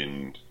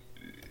in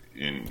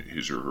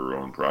his or her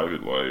own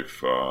private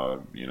life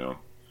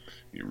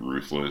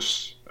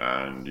ruthless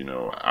and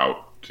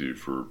out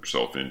for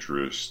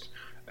self-interest,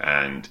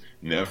 and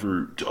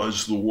never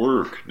does the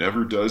work,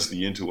 never does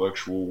the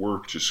intellectual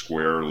work to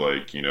square,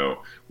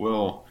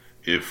 well,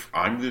 if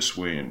I'm this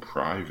way in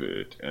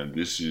private, and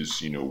this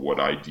is, what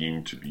I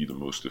deem to be the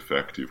most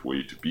effective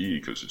way to be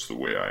because it's the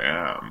way I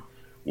am,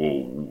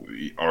 well,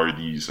 are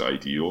these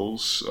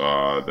ideals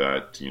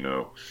that,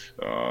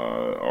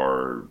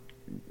 are,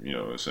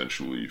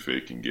 essentially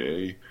fake and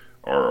gay,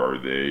 or are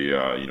they,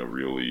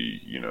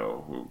 really,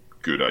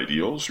 good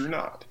ideals or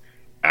not?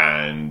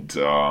 And,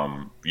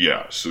 so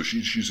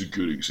she's a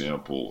good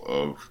example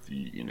of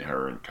the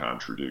inherent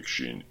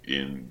contradiction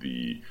in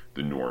the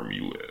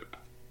normie lib.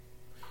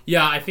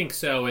 Yeah, I think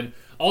so. And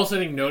also I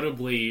think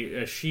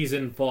notably she's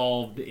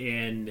involved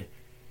in,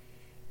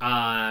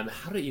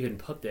 how to even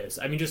put this?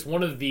 I mean, just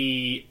one of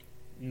the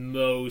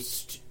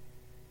most,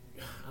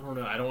 I don't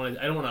know, I don't want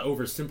to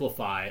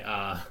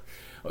oversimplify,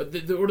 one of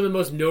the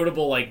most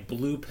notable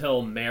blue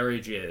pill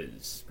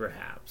marriages,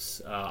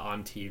 perhaps,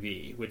 on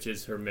TV, which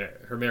is her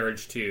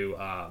marriage to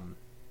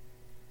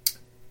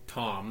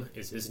Tom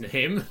is his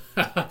name,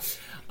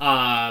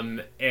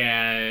 and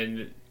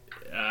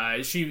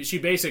she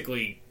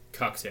basically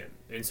cucks him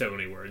in so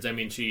many words. I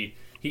mean,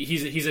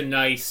 he's a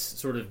nice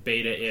sort of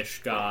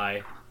beta-ish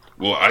guy.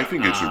 Well, I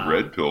think it's a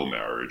red pill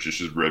marriage. It's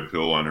just red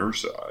pill on her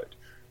side.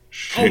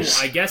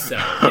 I guess so.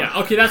 Yeah.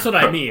 Okay, that's what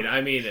I mean.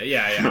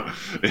 Yeah.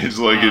 It's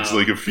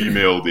like a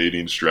female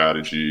dating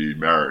strategy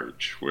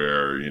marriage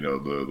where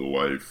the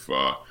wife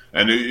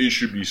And it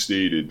should be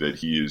stated that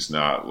he is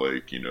not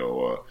like,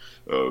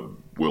 a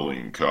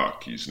willing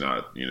cock. He's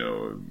not,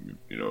 a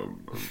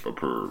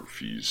perv.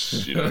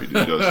 He's,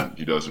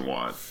 he doesn't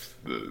want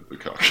the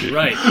cock.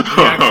 Right.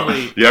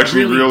 He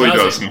actually really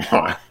doesn't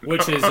want.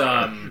 Which is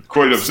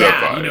quite upset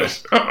sad, by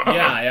it.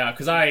 Yeah,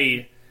 because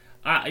I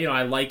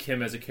like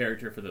him as a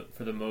character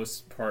for the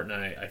most part, and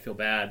I feel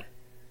bad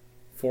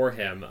for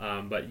him.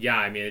 But yeah,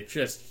 I mean,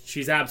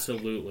 she's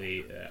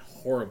absolutely a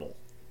horrible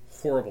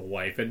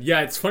wife. And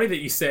yeah, it's funny that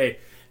you say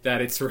that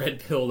it's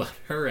red-pilled on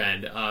her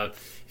end,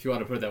 if you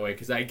want to put it that way,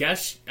 because I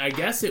guess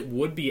it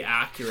would be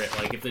accurate.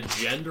 Like, if the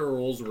gender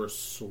roles were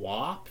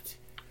swapped,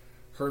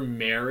 her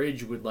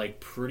marriage would, like,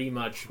 pretty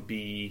much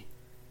be,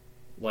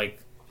 like...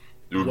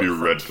 It would be a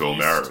red-pill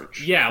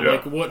marriage. Yeah,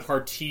 like what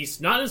Heartiste...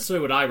 Not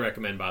necessarily what I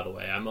recommend, by the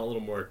way. I'm a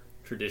little more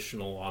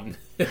traditional on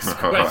this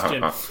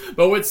question.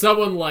 But what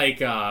someone like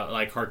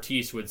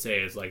Heartiste would say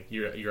is, like,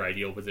 your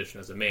ideal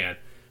position as a man,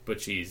 but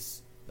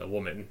she's a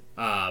woman.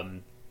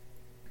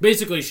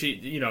 Basically,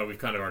 she, we've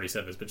kind of already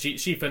said this, but she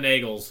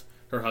finagles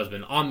her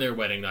husband on their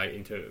wedding night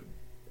into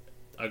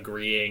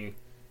agreeing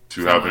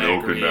to have an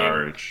open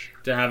marriage.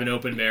 To have an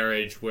open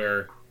marriage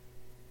where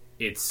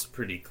it's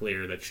pretty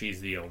clear that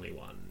she's the only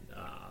one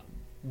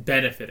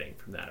benefiting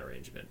from that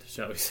arrangement,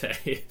 shall we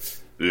say.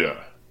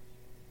 Yeah,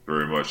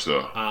 very much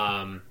so.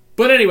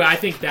 But anyway, I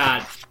think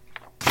that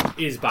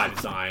is by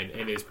design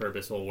and is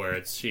purposeful,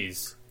 where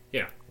she's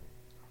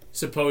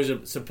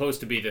supposed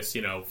to be this,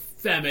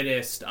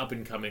 feminist,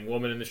 up-and-coming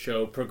woman in the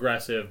show,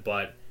 progressive,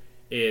 but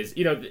is,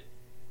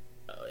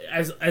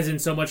 as in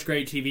so much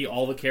great TV,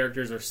 all the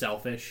characters are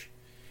selfish.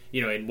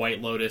 In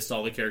White Lotus,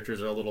 all the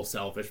characters are a little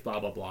selfish, blah,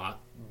 blah, blah.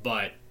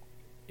 But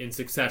in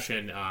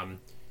Succession,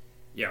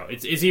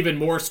 it's even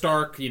more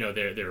stark.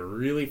 They're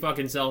really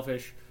fucking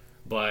selfish.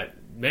 But,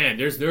 man,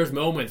 there's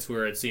moments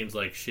where it seems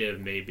like Shiv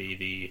may be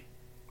the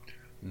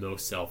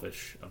most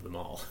selfish of them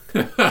all.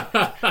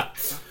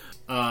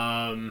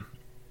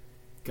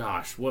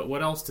 Gosh,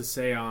 what else to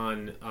say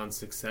on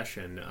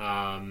Succession?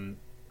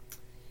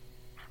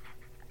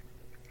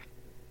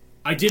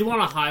 I did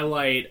want to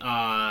highlight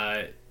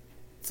a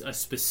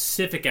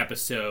specific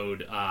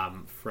episode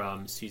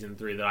from Season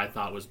 3 that I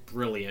thought was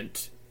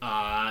brilliant.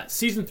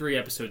 Season 3,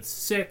 Episode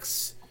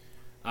 6,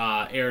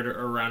 aired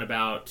around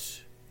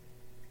about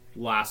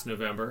last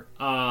November.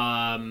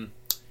 And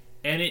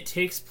it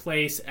takes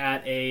place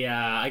at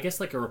I guess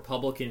like a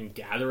Republican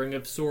gathering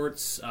of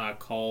sorts,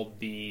 called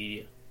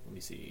the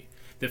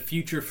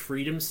Future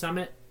Freedom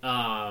Summit.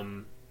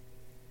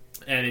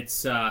 And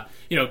it's,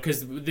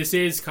 because this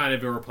is kind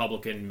of a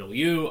Republican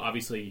milieu.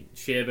 Obviously,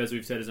 Shiv, as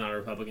we've said, is not a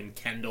Republican.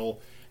 Kendall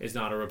is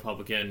not a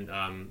Republican.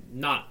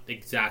 Not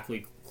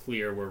exactly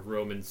clear where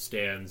Roman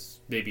stands,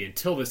 maybe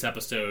until this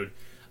episode.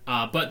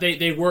 But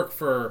they work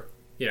for,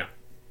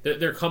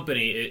 their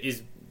company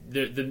is,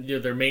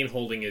 their main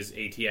holding is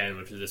ATN,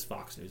 which is this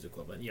Fox News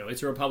equivalent.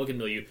 It's a Republican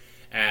milieu,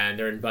 and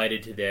they're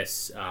invited to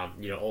this,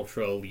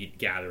 ultra elite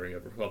gathering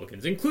of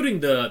Republicans, including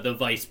the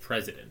vice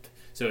president.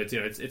 So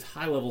it's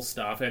high level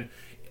stuff, and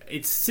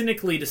it's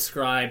cynically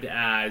described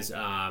as,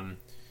 that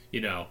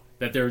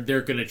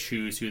they're going to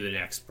choose who the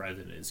next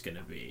president is going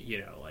to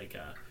be.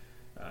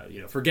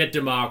 Forget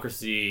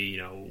democracy.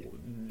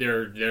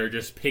 They're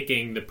just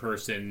picking the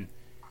person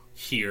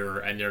here,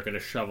 and they're going to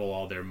shovel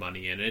all their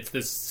money in. And it's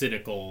this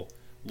cynical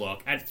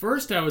look. At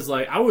first, I was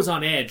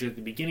on edge at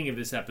the beginning of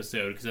this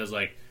episode, because I was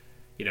like,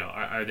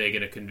 are they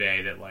going to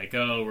convey that, like,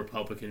 oh,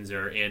 Republicans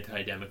are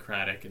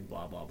anti-democratic and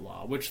blah, blah,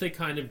 blah, which they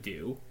kind of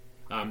do.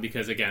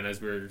 Because, again, as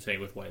we were saying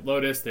with White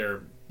Lotus,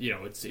 they're,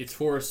 it's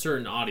for a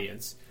certain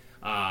audience.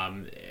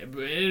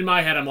 In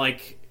my head, I'm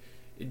like,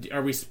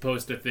 are we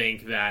supposed to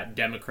think that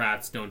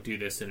Democrats don't do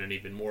this in an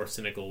even more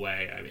cynical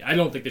way? I mean, I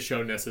don't think the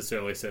show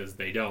necessarily says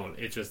they don't.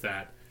 It's just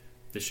that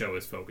the show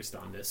is focused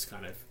on this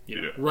kind of,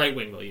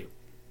 right-wing milieu.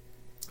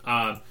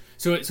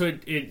 So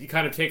it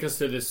kind of takes us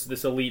to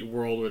this elite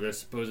world where they're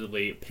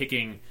supposedly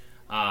picking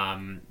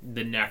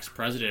the next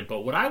president. But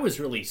what I was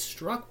really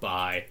struck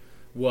by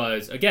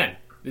was, again,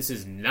 this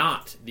is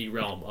not the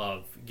realm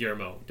of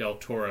Guillermo del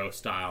Toro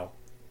style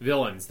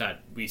villains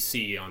that we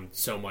see on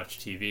so much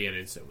TV and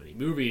in so many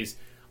movies.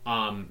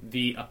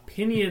 The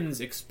opinions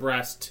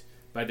expressed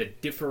by the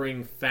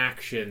differing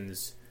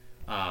factions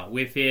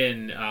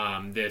within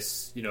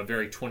this,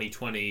 very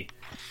 2020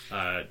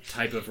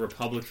 type of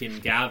Republican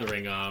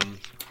gathering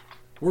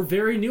were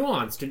very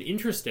nuanced and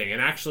interesting,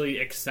 and actually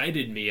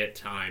excited me at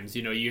times.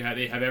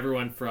 They have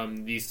everyone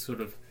from these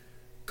sort of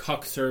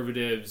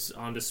conservatives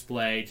on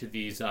display to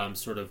these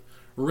sort of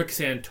Rick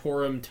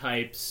Santorum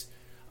types,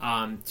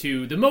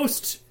 to the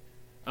most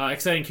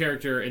exciting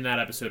character in that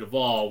episode of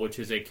all, which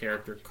is a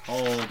character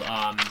called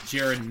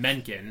Jared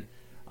Mencken,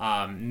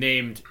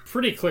 named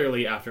pretty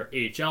clearly after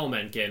H.L.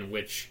 Mencken,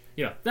 which,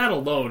 that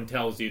alone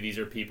tells you these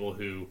are people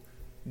who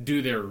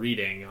do their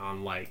reading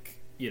on,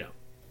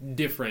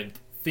 different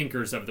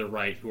thinkers of the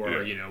right who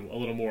are, a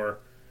little more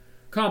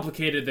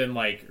complicated than,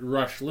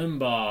 Rush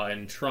Limbaugh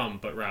and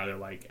Trump, but rather,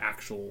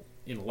 actual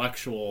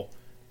intellectual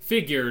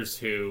figures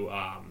who,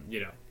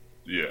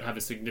 have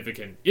a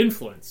significant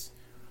influence.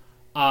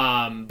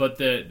 But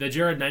the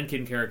Jared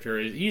Mencken character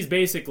he's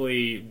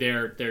basically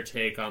their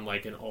take on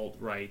like an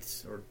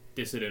alt-right or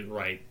dissident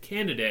right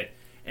candidate,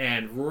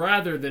 and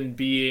rather than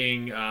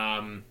being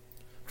I'm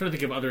trying to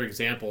think of other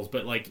examples,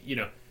 but like, you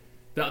know,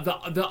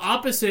 the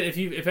opposite,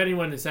 if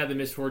anyone has had the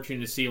misfortune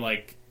to see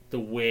like the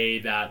way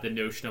that the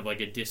notion of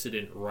like a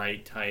dissident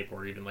right type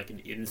or even like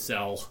an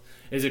incel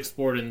is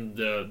explored in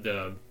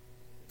the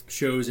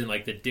shows in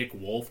like the Dick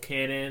Wolf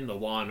canon, the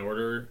Law and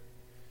Order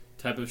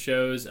type of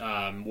shows,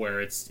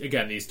 where it's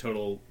again these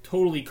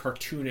totally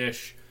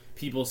cartoonish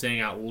people saying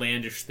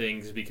outlandish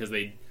things because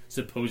they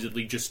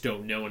supposedly just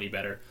don't know any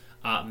better.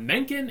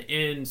 Mencken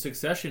in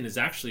Succession is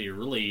actually a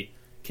really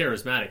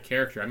charismatic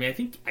character. I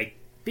mean, I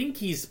think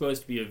he's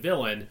supposed to be a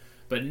villain,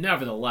 but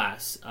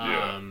nevertheless,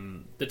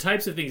 the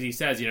types of things he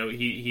says, you know,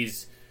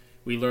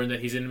 we learn that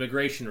he's an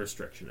immigration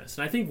restrictionist,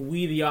 and I think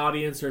we, the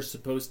audience, are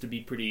supposed to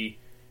be pretty,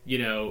 you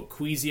know,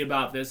 queasy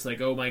about this.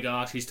 Like, oh my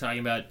gosh, he's talking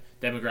about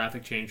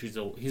demographic change. He's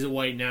a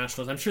white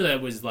nationalist. I'm sure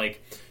that was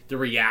like the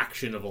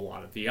reaction of a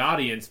lot of the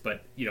audience,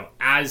 but you know,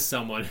 as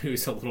someone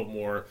who's a little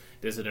more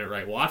dissident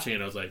right watching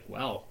it, I was like,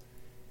 well,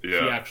 he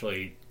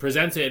actually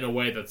presents it in a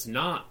way that's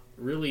not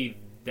really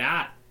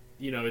that,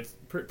 you know, it's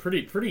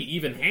pretty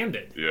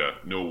even-handed. Yeah,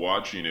 no,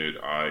 watching it,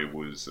 I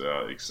was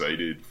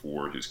excited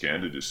for his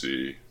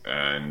candidacy,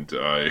 and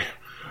I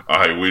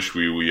wish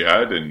we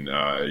had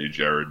a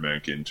Jared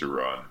Mencken to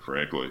run,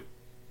 frankly.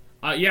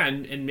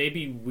 And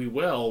maybe we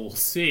will. We'll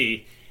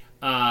see.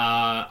 You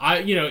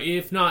know,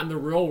 if not in the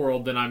real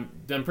world, then I'm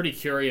pretty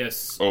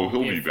curious. Oh,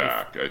 he'll be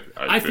back.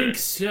 I think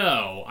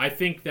so. I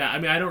think that. I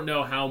mean, I don't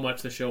know how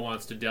much the show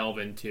wants to delve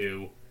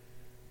into,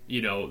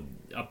 you know,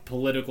 a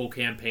political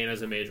campaign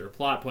as a major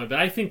plot point, but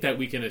I think that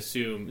we can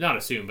not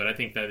assume, but I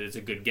think that it's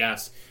a good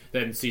guess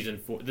that in season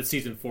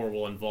 4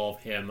 will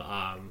involve him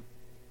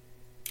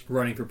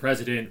running for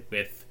president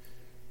with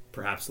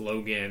perhaps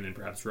Logan and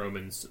perhaps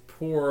Roman's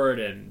support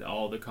and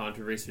all the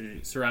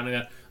controversy surrounding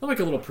that. I'll make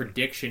a little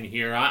prediction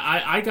here.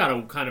 I got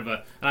a kind of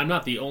and I'm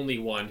not the only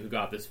one who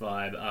got this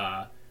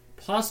vibe,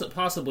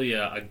 possibly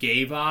a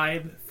gay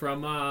vibe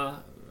from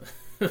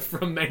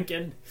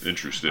Mencken.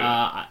 Interesting.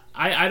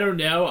 I don't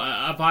know.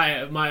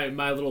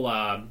 My little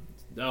I'll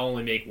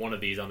only make one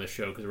of these on this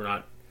show because we're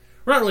not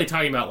really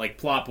talking about like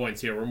plot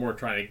points here. We're more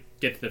trying to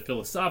get to the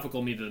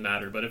philosophical meat of the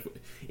matter. But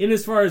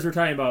as far as we're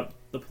talking about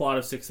the plot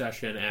of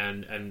Succession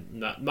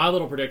and my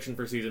little prediction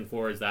for season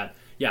 4 is that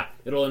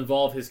it'll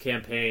involve his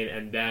campaign,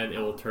 and then it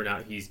will turn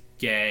out he's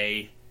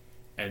gay,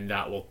 and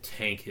that will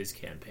tank his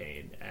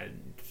campaign.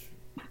 And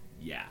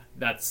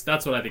that's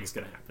what I think is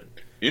going to happen.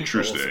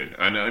 Interesting.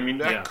 And I mean,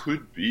 that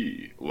could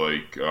be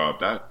like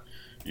that,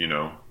 you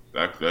know,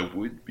 that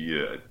would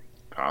be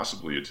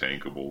possibly a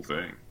tankable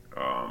thing.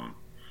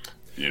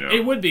 You know,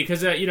 it would be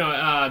because you know,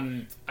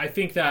 I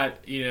think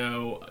that, you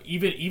know,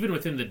 even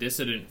within the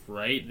dissident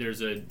right,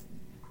 there's a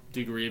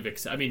degree of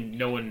I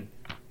mean,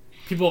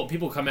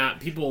 people come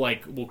out, people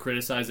like will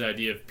criticize the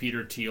idea of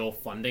Peter Thiel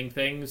funding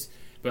things,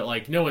 but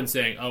like no one's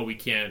saying, oh, we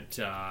can't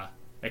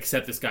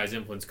accept this guy's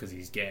influence because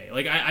he's gay.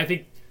 Like I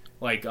think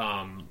like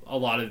a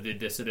lot of the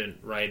dissident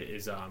right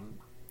is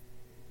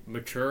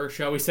mature,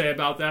 shall we say,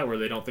 about that, where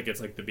they don't think it's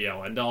like the be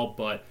all end all.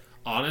 But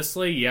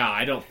honestly,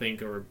 I don't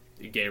think a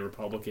gay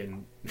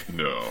Republican.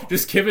 No.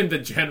 Just given the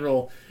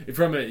general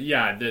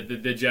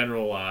the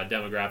general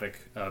demographic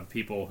of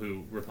people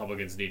who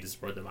Republicans need to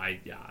support them, I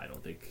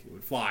don't think it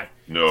would fly.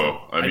 No, so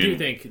I mean, do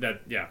think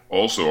that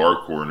Also, our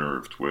corner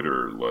of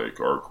Twitter, like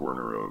our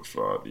corner of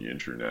the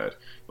internet,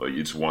 like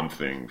it's one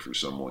thing for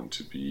someone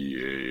to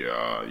be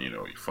a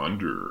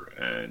funder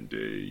and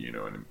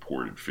an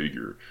important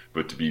figure,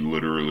 but to be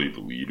literally the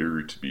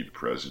leader, to be the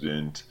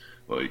president.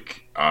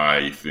 Like,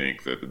 I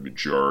think that the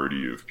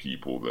majority of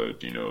people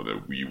that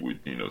we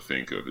would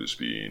think of as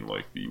being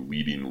like the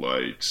leading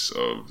lights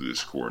of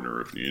this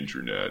corner of the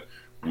internet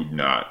would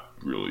not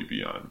really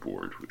be on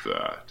board with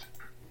that.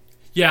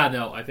 Yeah,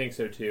 no, I think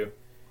so too.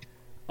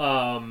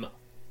 But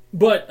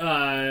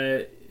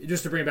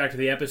just to bring it back to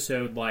the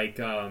episode, like,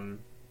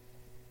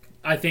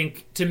 I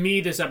think to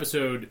me this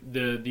episode,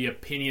 the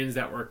opinions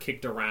that were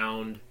kicked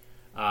around,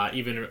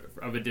 even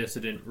of a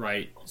dissident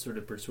right sort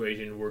of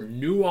persuasion, were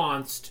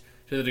nuanced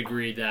to the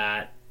degree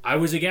that I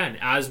was, again,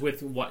 as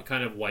with what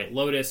kind of White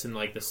Lotus and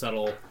like the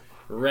subtle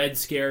Red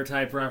Scare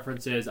type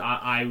references,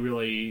 I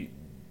really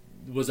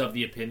was of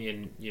the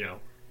opinion,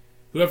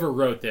 whoever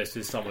wrote this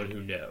is someone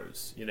who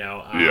knows.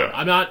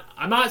 I'm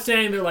not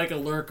saying they're like a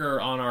lurker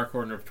on our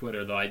corner of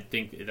Twitter, though I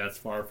think that's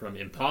far from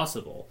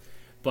impossible.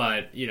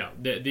 But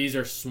these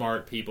are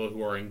smart people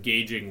who are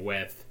engaging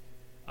with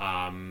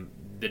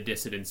the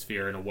dissident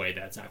sphere in a way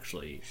that's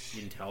actually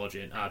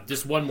intelligent.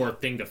 Just one more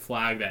thing to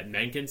flag that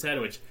Mencken said,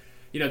 which,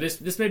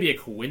 this may be a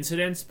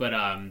coincidence, but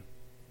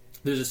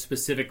there's a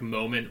specific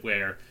moment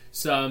where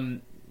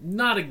some,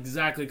 not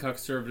exactly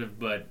conservative,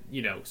 but,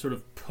 sort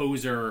of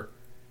poser,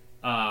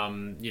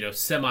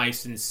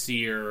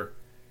 semi-sincere,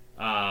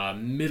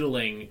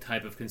 middling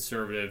type of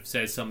conservative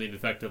says something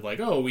effective like,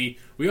 oh, we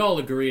all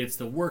agree it's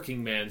the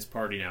working man's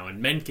party now. And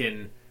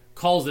Mencken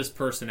calls this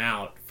person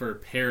out for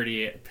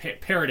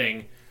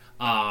parroting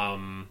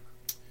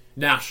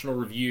National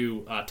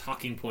Review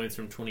talking points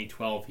from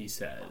 2012, he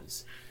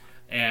says.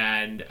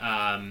 And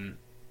I'm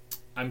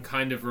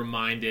kind of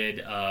reminded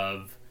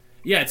of...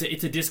 Yeah,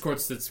 it's a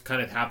discourse that's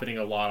kind of happening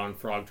a lot on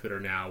Frog Twitter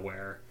now,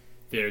 where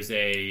there's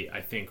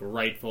I think,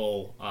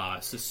 rightful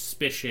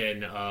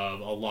suspicion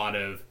of a lot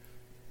of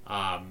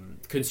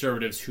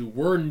conservatives who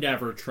were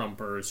never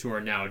Trumpers who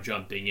are now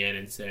jumping in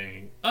and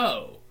saying,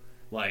 oh,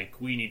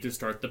 like, we need to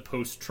start the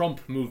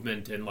post-Trump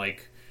movement, and,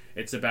 like,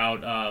 it's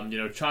about,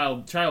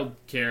 child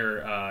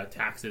care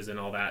taxes and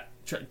all that,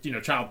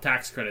 child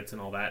tax credits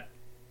and all that.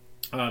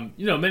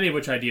 Many of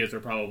which ideas are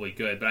probably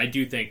good, but I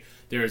do think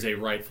there is a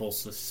rightful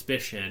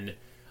suspicion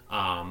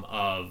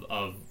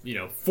of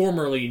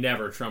formerly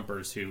never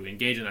Trumpers who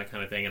engage in that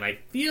kind of thing. And I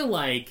feel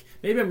like,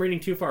 maybe I'm reading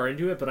too far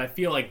into it, but I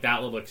feel like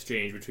that little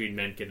exchange between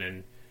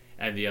Mencken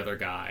and the other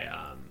guy,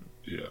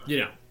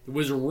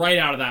 was right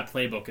out of that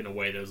playbook in a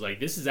way that was like,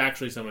 this is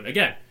actually someone,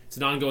 again, it's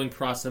an ongoing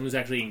process, someone who's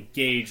actually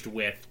engaged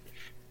with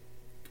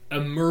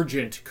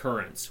emergent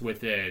currents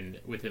within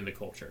the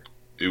culture.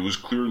 It was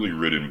clearly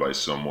written by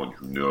someone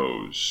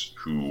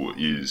who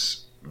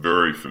is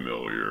very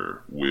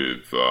familiar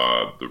with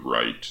the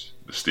right,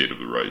 the state of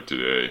the right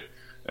today,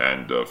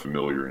 and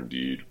familiar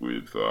indeed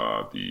with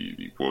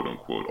the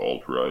quote-unquote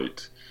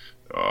alt-right,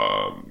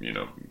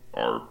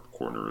 our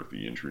corner of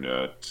the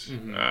internet.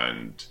 Mm-hmm.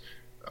 And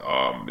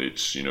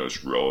it's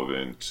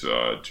relevant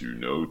to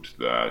note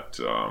that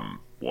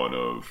one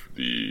of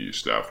the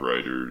staff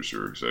writers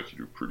or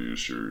executive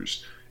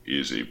producers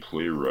is a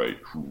playwright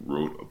who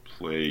wrote a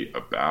play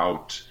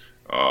about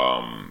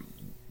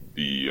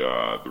the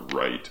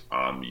right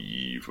on the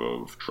eve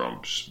of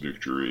Trump's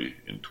victory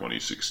in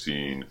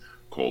 2016,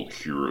 called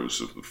Heroes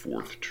of the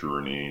Fourth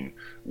Turning,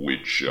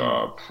 which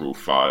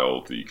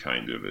profiled the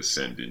kind of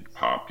ascendant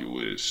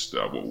populist,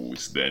 what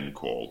was then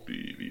called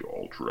the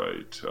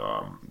alt-right,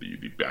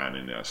 the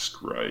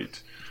Bannon-esque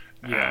right.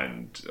 Yeah.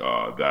 And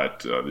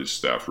this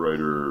staff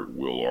writer,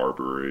 Will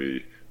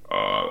Arbery,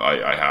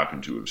 I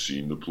happen to have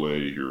seen the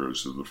play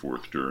Heroes of the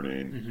Fourth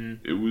Turning. Mm-hmm.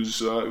 It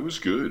was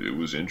good. It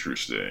was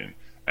interesting.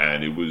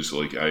 And it was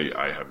like,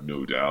 I have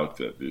no doubt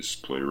that this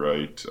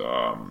playwright,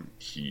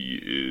 he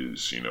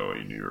is, a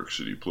New York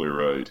City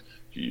playwright.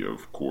 He,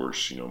 of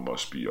course,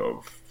 must be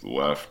of the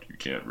left. You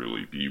can't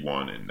really be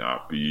one and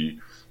not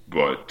be.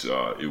 But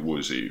it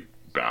was a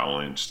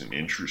balanced and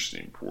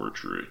interesting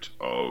portrait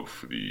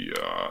of the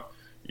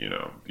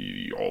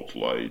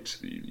alt-right,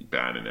 the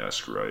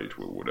Bannon-esque right,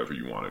 whatever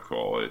you want to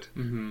call it.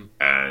 Mm-hmm.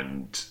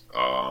 And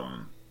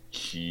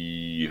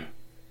he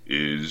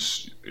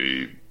is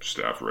a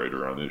staff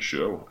writer on this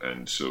show,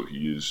 and so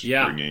he is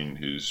bringing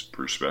his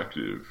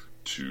perspective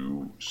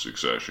to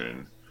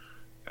Succession,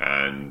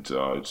 and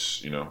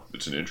it's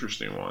an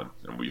interesting one,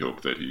 and we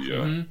hope that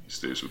he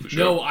stays with the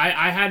show. No,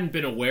 I hadn't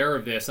been aware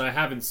of this. I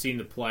haven't seen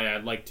the play.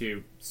 I'd like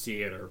to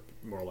see it, or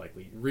more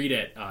likely read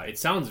it. It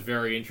sounds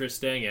very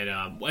interesting, and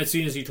as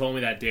soon as you told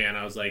me that, Dan,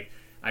 I was like,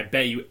 I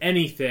bet you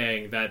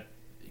anything that,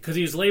 because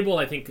he was labeled,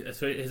 I think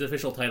his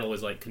official title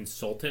was like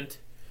consultant,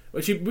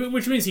 which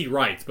means he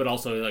writes, but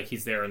also like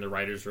he's there in the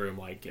writer's room,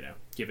 like,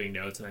 giving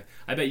notes. And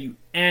I bet you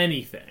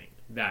anything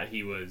that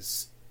he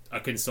was a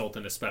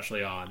consultant,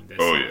 especially on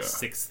this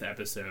sixth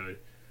episode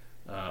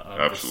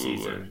of the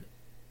season.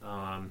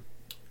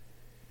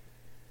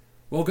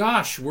 Well,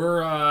 gosh,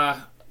 we're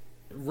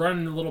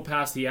running a little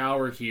past the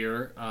hour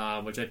here,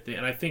 which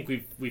I think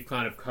we've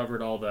kind of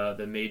covered all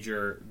the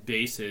major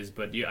bases.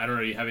 But I don't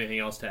know. Do you have anything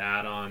else to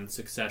add on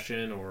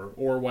Succession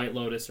or White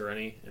Lotus or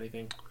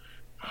anything?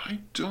 I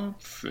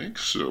don't think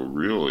so,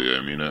 really.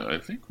 I mean, I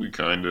think we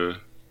kind of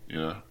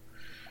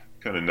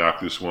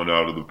knocked this one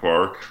out of the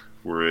park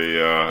for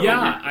a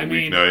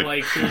weeknight.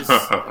 Like, there's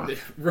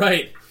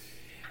right.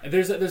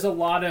 There's a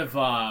lot of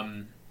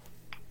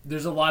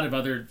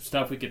other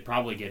stuff we could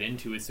probably get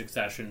into with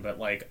Succession, but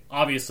like,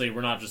 obviously,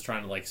 we're not just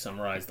trying to like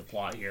summarize the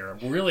plot here.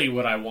 Really,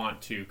 what I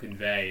want to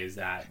convey is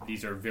that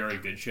these are very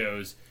good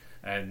shows,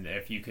 and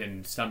if you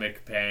can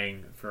stomach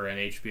paying for an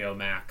HBO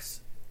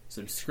Max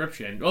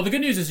subscription, well, the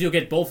good news is you'll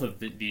get both of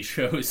these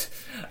shows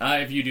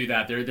if you do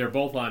that. They're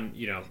both on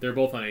they're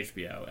both on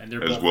HBO, and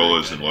they're as well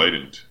as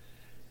Enlightened.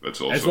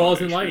 That's also as well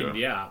as Enlightened.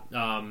 Yeah,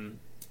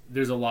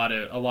 there's a lot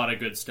of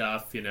good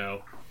stuff.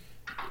 The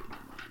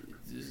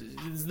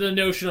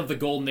notion of the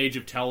golden age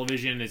of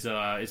television is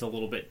a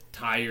little bit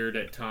tired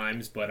at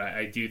times, but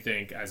I do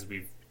think, as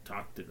we've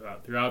talked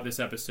about throughout this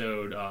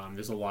episode,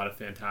 there's a lot of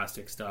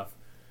fantastic stuff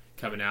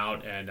coming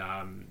out, and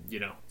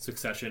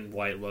Succession,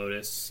 White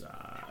Lotus.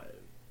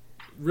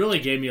 Really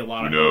gave me a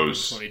lot of hope in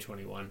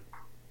 2021.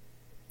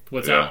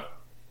 What's that?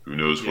 Who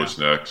knows what's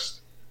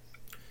next?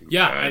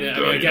 Yeah, and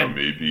again,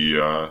 maybe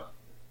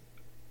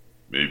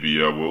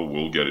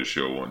we'll get a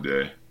show one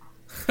day.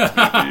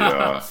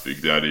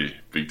 Maybe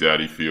Big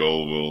Daddy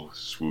Phil will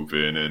swoop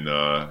in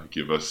and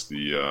give us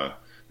the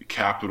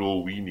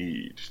capital we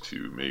need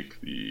to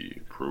make the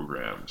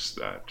programs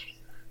that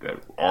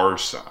our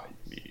side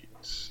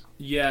needs.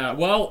 Yeah,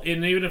 well,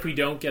 and even if we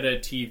don't get a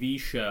TV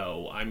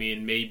show, I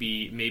mean,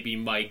 maybe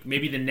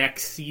the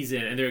next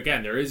season, and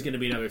there is going to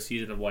be another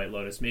season of White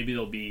Lotus. Maybe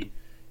there'll be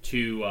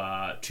two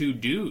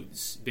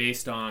dudes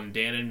based on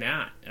Dan and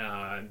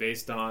Matt,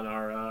 based on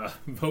our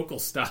vocal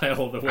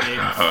style, the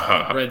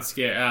way Red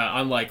Scare.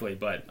 Unlikely,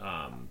 but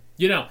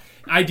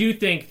I do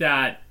think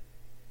that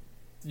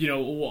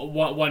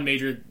one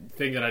major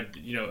thing that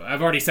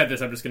I've already said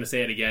this. I'm just going to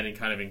say it again, and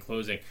kind of in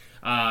closing.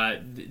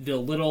 The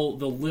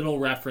little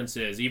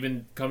references,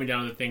 even coming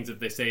down to the things that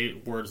they say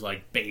words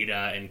like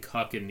beta and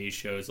cuck in these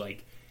shows,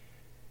 like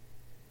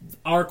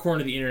our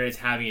corner of the internet is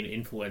having an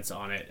influence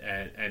on it,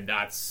 and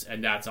that's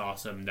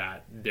awesome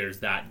that there's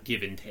that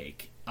give and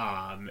take.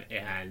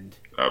 And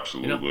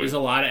absolutely, there's a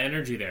lot of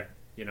energy there.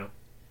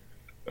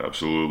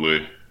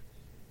 Absolutely,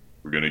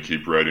 we're gonna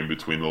keep writing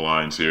between the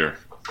lines here.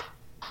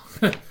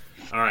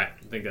 All right,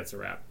 I think that's a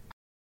wrap.